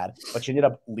pretty bad, but she ended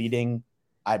up leading.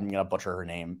 I'm gonna butcher her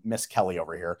name, Miss Kelly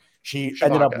over here. She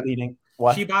ended up leading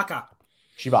what?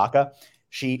 Shibaka.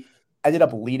 She ended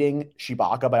up leading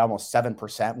Shibaka by almost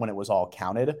 7% when it was all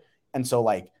counted, and so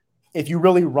like. If you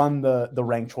really run the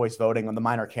ranked choice voting on the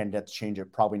minor candidates change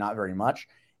it probably not very much.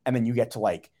 And then you get to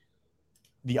like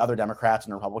the other Democrats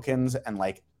and Republicans. And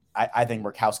like, I think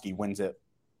Murkowski wins it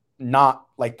not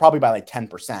like probably by like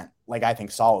 10%, like I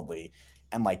think solidly.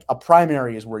 And like a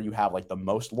primary is where you have like the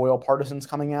most loyal partisans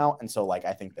coming out. And so like,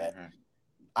 I think that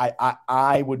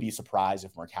I would be surprised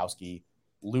if Murkowski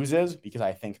loses because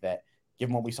I think that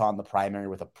given what we saw in the primary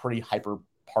with a pretty hyper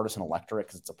partisan electorate,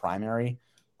 because it's a primary,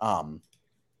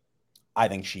 I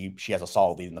think she has a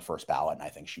solid lead in the first ballot, and I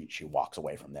think she walks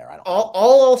away from there.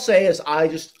 All I'll say is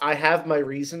I have my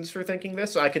reasons for thinking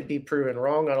this. So I could be proven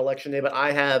wrong on election day, but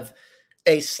I have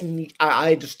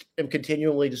I just am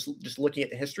continually just looking at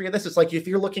the history of this. It's like if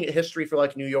you're looking at history for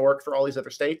like New York, for all these other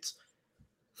states,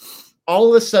 all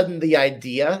of a sudden the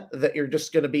idea that you're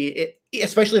just going to be,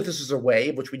 especially if this is a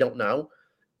wave, which we don't know,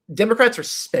 Democrats are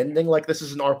spending like this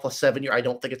is an R+7 year. I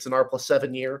don't think it's an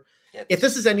R+7 year. Yep. If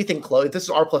this is anything close, if this is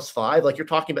R+5, like you're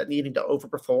talking about needing to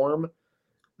overperform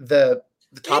the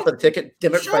top of the ticket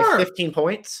Democrats by 15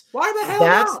 points. Why the hell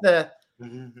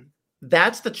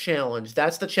That's the challenge.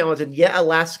 That's the challenge. And yeah,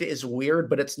 Alaska is weird,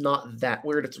 but it's not that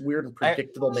weird. It's weird in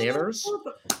predictable manners.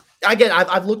 Again,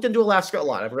 I've looked into Alaska a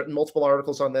lot. I've written multiple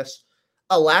articles on this.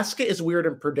 Alaska is weird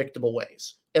in predictable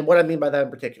ways. And what I mean by that in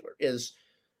particular is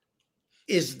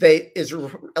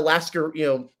Alaska,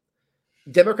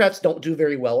 Democrats don't do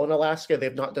very well in Alaska.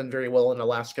 They've not done very well in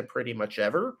Alaska pretty much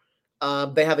ever.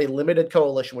 They have a limited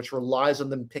coalition which relies on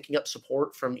them picking up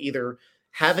support from either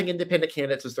having independent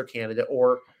candidates as their candidate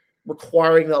or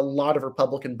requiring a lot of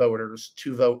Republican voters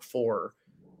to vote for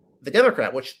the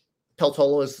Democrat, which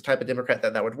Peltola is the type of Democrat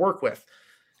that would work with.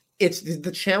 It's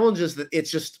the challenge is that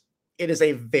it is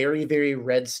a very, very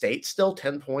red state still,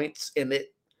 10 points, and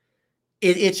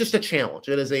it's just a challenge.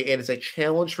 It is a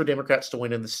challenge for Democrats to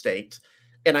win in the state.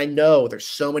 And I know there's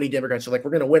so many Democrats who are like,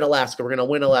 we're going to win Alaska. We're going to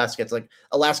win Alaska. It's like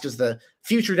Alaska's the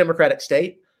future Democratic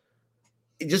state.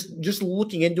 Just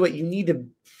looking into it, you need to.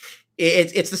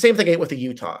 It's the same thing with the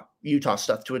Utah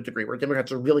stuff to a degree, where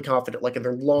Democrats are really confident, like in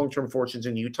their long-term fortunes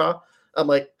in Utah. I'm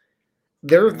like,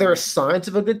 there are signs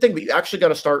of a good thing, but you actually got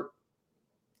to start.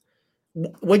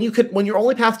 When your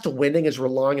only path to winning is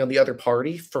relying on the other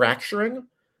party fracturing.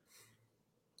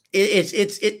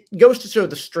 It goes to show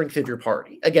the strength of your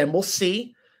party. Again, we'll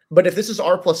see. But if this is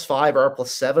R+5 or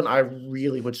R+7, I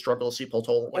really would struggle to see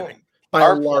Peltola winning by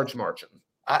a large margin.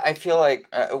 I feel like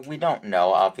we don't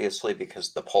know, obviously,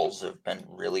 because the polls have been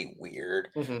really weird.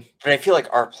 Mm-hmm. But I feel like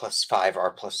R+5,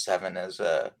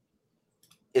 R+7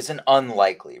 is an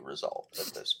unlikely result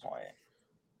at this point.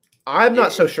 I'm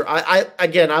not so sure.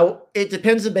 It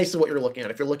depends on basically what you're looking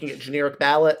at. If you're looking at generic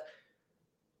ballot,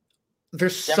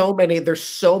 there's so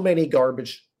many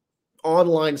garbage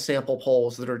online sample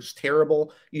polls that are just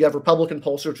terrible. You have Republican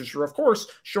pollsters, which are, of course,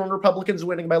 showing Republicans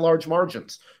winning by large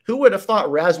margins. Who would have thought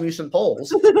Rasmussen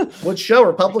polls would show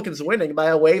Republicans winning by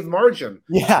a wave margin?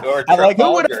 Yeah,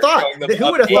 who would have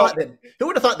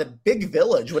thought that Big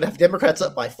Village would have Democrats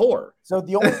up by 4? So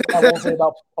the only thing I will say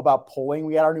about polling,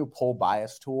 we had our new poll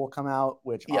bias tool come out,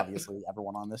 which obviously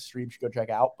everyone on this stream should go check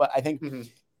out. But I think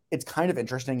it's kind of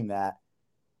interesting that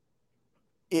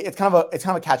it's kind of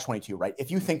a catch-22, right? If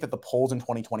you think that the polls in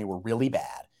 2020 were really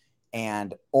bad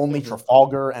and only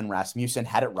Trafalgar and Rasmussen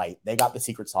had it right, they got the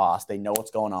secret sauce, they know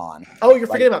what's going on. Oh, you're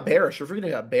forgetting about Barris. You're forgetting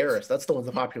about Barris. That's the one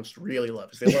the populace really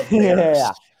loves. They love Barris.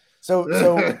 Yeah. So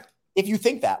if you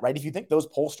think that, right, if you think those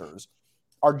pollsters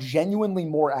are genuinely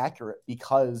more accurate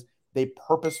because they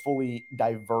purposefully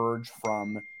diverge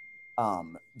from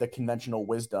the conventional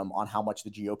wisdom on how much the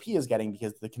GOP is getting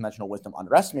because the conventional wisdom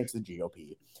underestimates the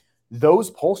GOP,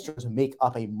 those pollsters make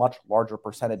up a much larger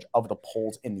percentage of the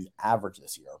polls in the average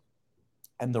this year.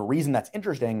 And the reason that's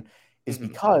interesting is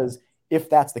because if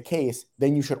that's the case,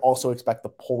 then you should also expect the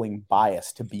polling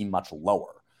bias to be much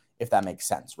lower, if that makes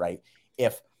sense, right?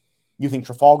 If you think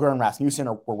Trafalgar and Rasmussen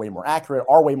are way more accurate,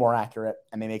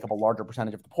 and they make up a larger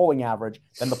percentage of the polling average,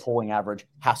 then the polling average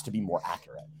has to be more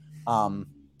accurate.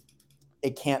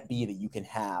 It can't be that you can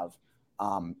have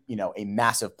a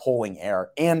massive polling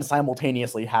error and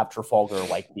simultaneously have Trafalgar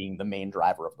being the main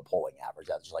driver of the polling average.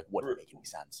 That just wouldn't make any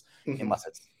sense unless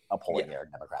it's a polling error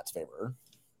in Democrats' favor.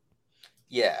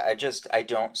 Yeah, I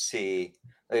don't see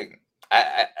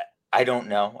I don't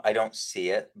know. I don't see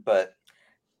it, but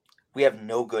we have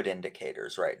no good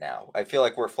indicators right now. I feel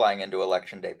like we're flying into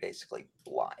election day basically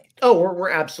blind. Oh,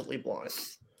 we're absolutely blind.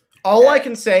 All I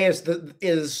can say I'm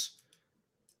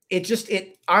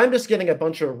just getting a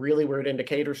bunch of really weird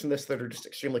indicators from this that are just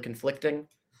extremely conflicting.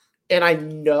 And I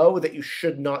know that you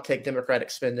should not take Democratic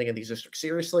spending in these districts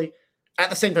seriously. At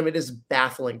the same time, it is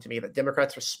baffling to me that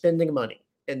Democrats are spending money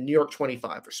in New York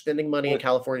 25, they're spending money in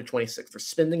California 26, they're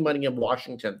spending money in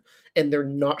Washington, and they're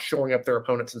not showing up their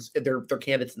opponents and their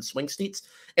candidates in swing seats,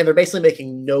 and they're basically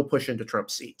making no push into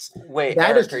Trump seats. Wait,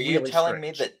 Eric, are you telling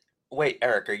me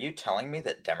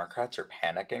that Democrats are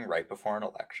panicking right before an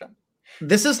election?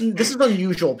 This is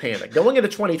unusual panic. Going into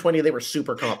 2020, they were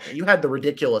super confident. You had the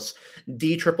ridiculous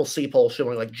DCCC poll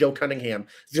showing Joe Cunningham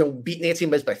beat Nancy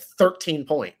Mace by 13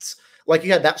 points.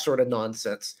 You had that sort of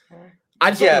nonsense.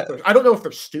 I don't know if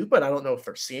they're stupid. I don't know if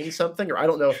they're seeing something, or I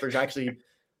don't know if there's actually.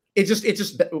 It's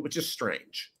just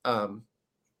strange.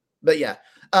 But yeah.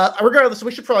 Regardless,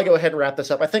 we should probably go ahead and wrap this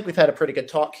up. I think we've had a pretty good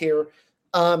talk here.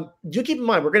 Do keep in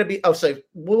mind we're going to be. Do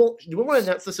we want to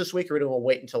announce this week, or do we want to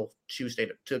wait until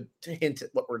Tuesday to hint at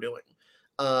what we're doing?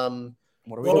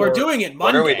 We're doing it Monday.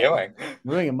 What are we doing?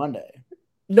 We're doing it Monday.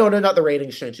 No, not the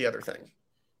ratings change. The other thing.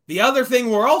 The other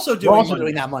thing we're also doing.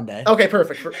 Doing that Monday. Okay,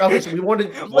 perfect. Okay, so we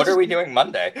wanted. What are we doing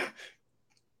Monday?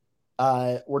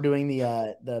 We're doing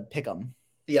the pick'em.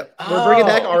 Yep. We're bringing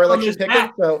back our election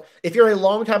pick'em. So if you're a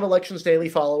longtime Elections Daily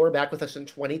follower, back with us in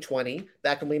 2020,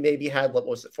 back when we maybe had,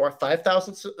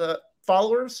 5,000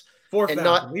 followers?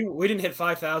 4,000. We didn't hit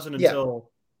 5,000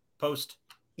 until post.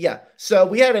 Yeah. So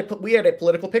we had a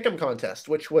political pick'em contest,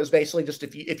 which was basically just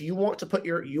if you want to put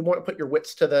your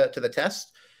wits to the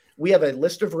test. We have a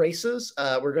list of races.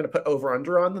 We're going to put over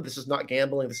under on them. This is not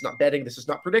gambling. This is not betting. This is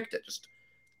not predicted. Just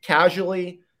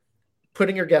casually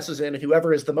putting your guesses in, and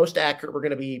whoever is the most accurate, we're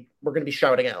going to be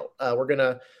shouting out. We're going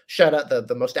to shout out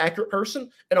the most accurate person,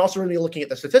 and also we're going to be looking at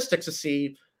the statistics to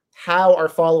see how our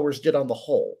followers did on the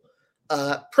whole.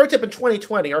 Pro tip: in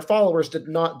 2020, our followers did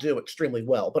not do extremely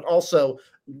well, but also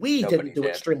we didn't do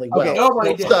extremely well. Okay,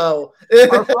 nobody did. So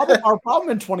our problem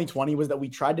in 2020 was that we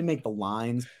tried to make the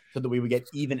lines so that we would get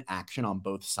even action on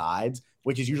both sides,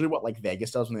 which is usually what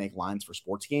Vegas does when they make lines for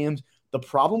sports games. The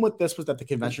problem with this was that the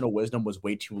conventional wisdom was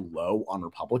way too low on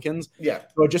Republicans. Yeah.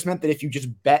 So it just meant that if you just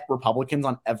bet Republicans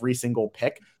on every single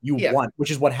pick, you won,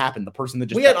 which is what happened. The person that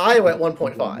just we had Iowa at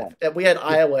 1.5. We had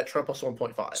Iowa at Trump plus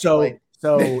 1.5.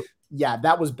 So yeah,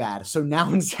 that was bad. So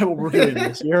now instead what we're doing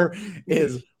this year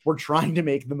is we're trying to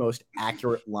make the most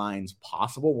accurate lines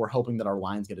possible. We're hoping that our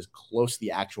lines get as close to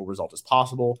the actual result as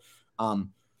possible.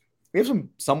 We have some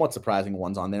somewhat surprising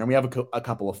ones on there, and we have a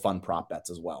couple of fun prop bets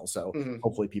as well. So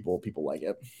hopefully people like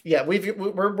it. Yeah,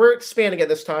 we're expanding it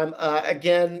this time.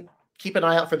 Again, keep an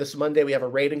eye out for this Monday. We have a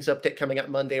ratings update coming up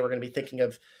Monday. We're going to be thinking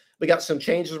of, we got some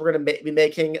changes we're going to be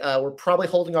making. We're probably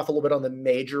holding off a little bit on the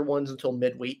major ones until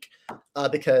midweek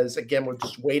because, again, we're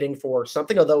just waiting for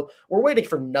something, although we're waiting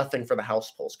for nothing for the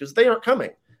House polls because they aren't coming.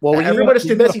 Well, everyone is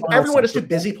too busy. Everyone is too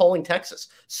busy polling Texas.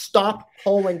 Stop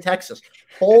polling Texas.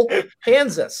 Poll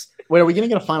Kansas. Wait, are we going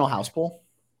to get a final House poll?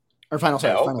 Or final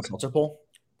Seltzer poll?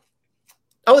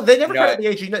 Oh, they never put out the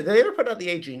AG. They never put out the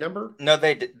AG number. No,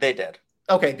 they did.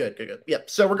 Okay, good. Yep.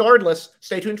 So regardless,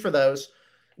 stay tuned for those.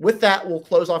 With that, we'll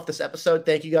close off this episode.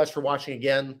 Thank you guys for watching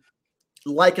again.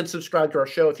 Like and subscribe to our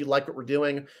show if you like what we're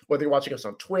doing, whether you're watching us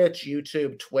on Twitch,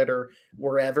 YouTube, Twitter,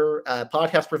 wherever,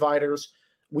 podcast providers.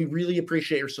 We really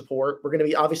appreciate your support. We're going to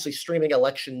be obviously streaming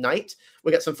election night.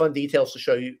 We got some fun details to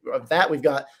show you of that. We've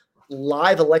got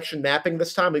live election mapping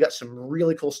this time. We got some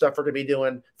really cool stuff we're going to be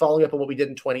doing, following up on what we did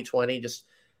in 2020. Just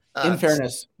in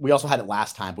fairness, we also had it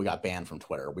last time. We got banned from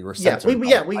Twitter. We were censored.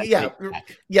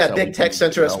 Big tech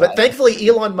censored us. But thankfully,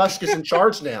 Elon Musk is in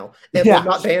charge now and will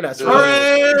not ban us.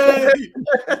 Hooray!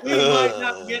 We might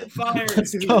not get fired.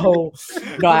 Let's go.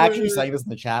 No, I actually saying this in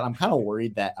the chat. I'm kind of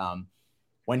worried that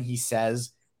when he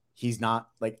says he's not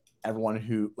like everyone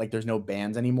who like there's no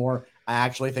bans anymore, I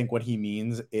actually think what he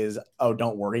means is, oh,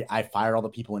 don't worry, I fired all the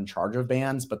people in charge of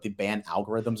bans, but the ban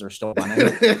algorithms are still running,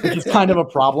 which is kind of a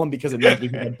problem because it means we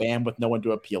can get banned with no one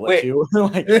to appeal it to.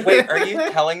 Wait, are you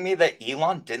telling me that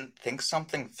Elon didn't think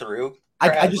something through?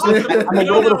 I'm a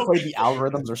little bit afraid the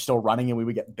algorithms are still running and we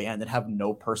would get banned and have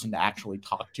no person to actually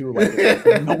talk to.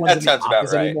 Like no one's in the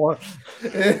office anymore.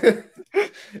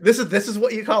 This is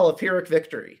what you call a Pyrrhic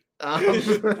victory.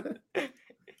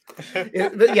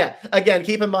 But yeah, again,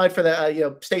 keep in mind for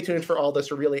that. Stay tuned for all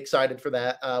this. We're really excited for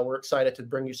that. We're excited to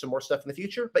bring you some more stuff in the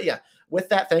future. But yeah, with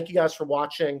that, thank you guys for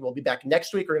watching. We'll be back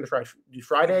next week. We're going to try to do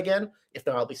Friday again. If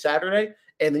not, I'll be Saturday,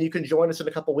 and then you can join us in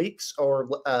a couple weeks or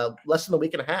less than a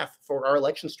week and a half for our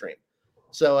election stream.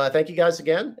 So thank you guys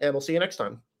again, and we'll see you next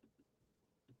time.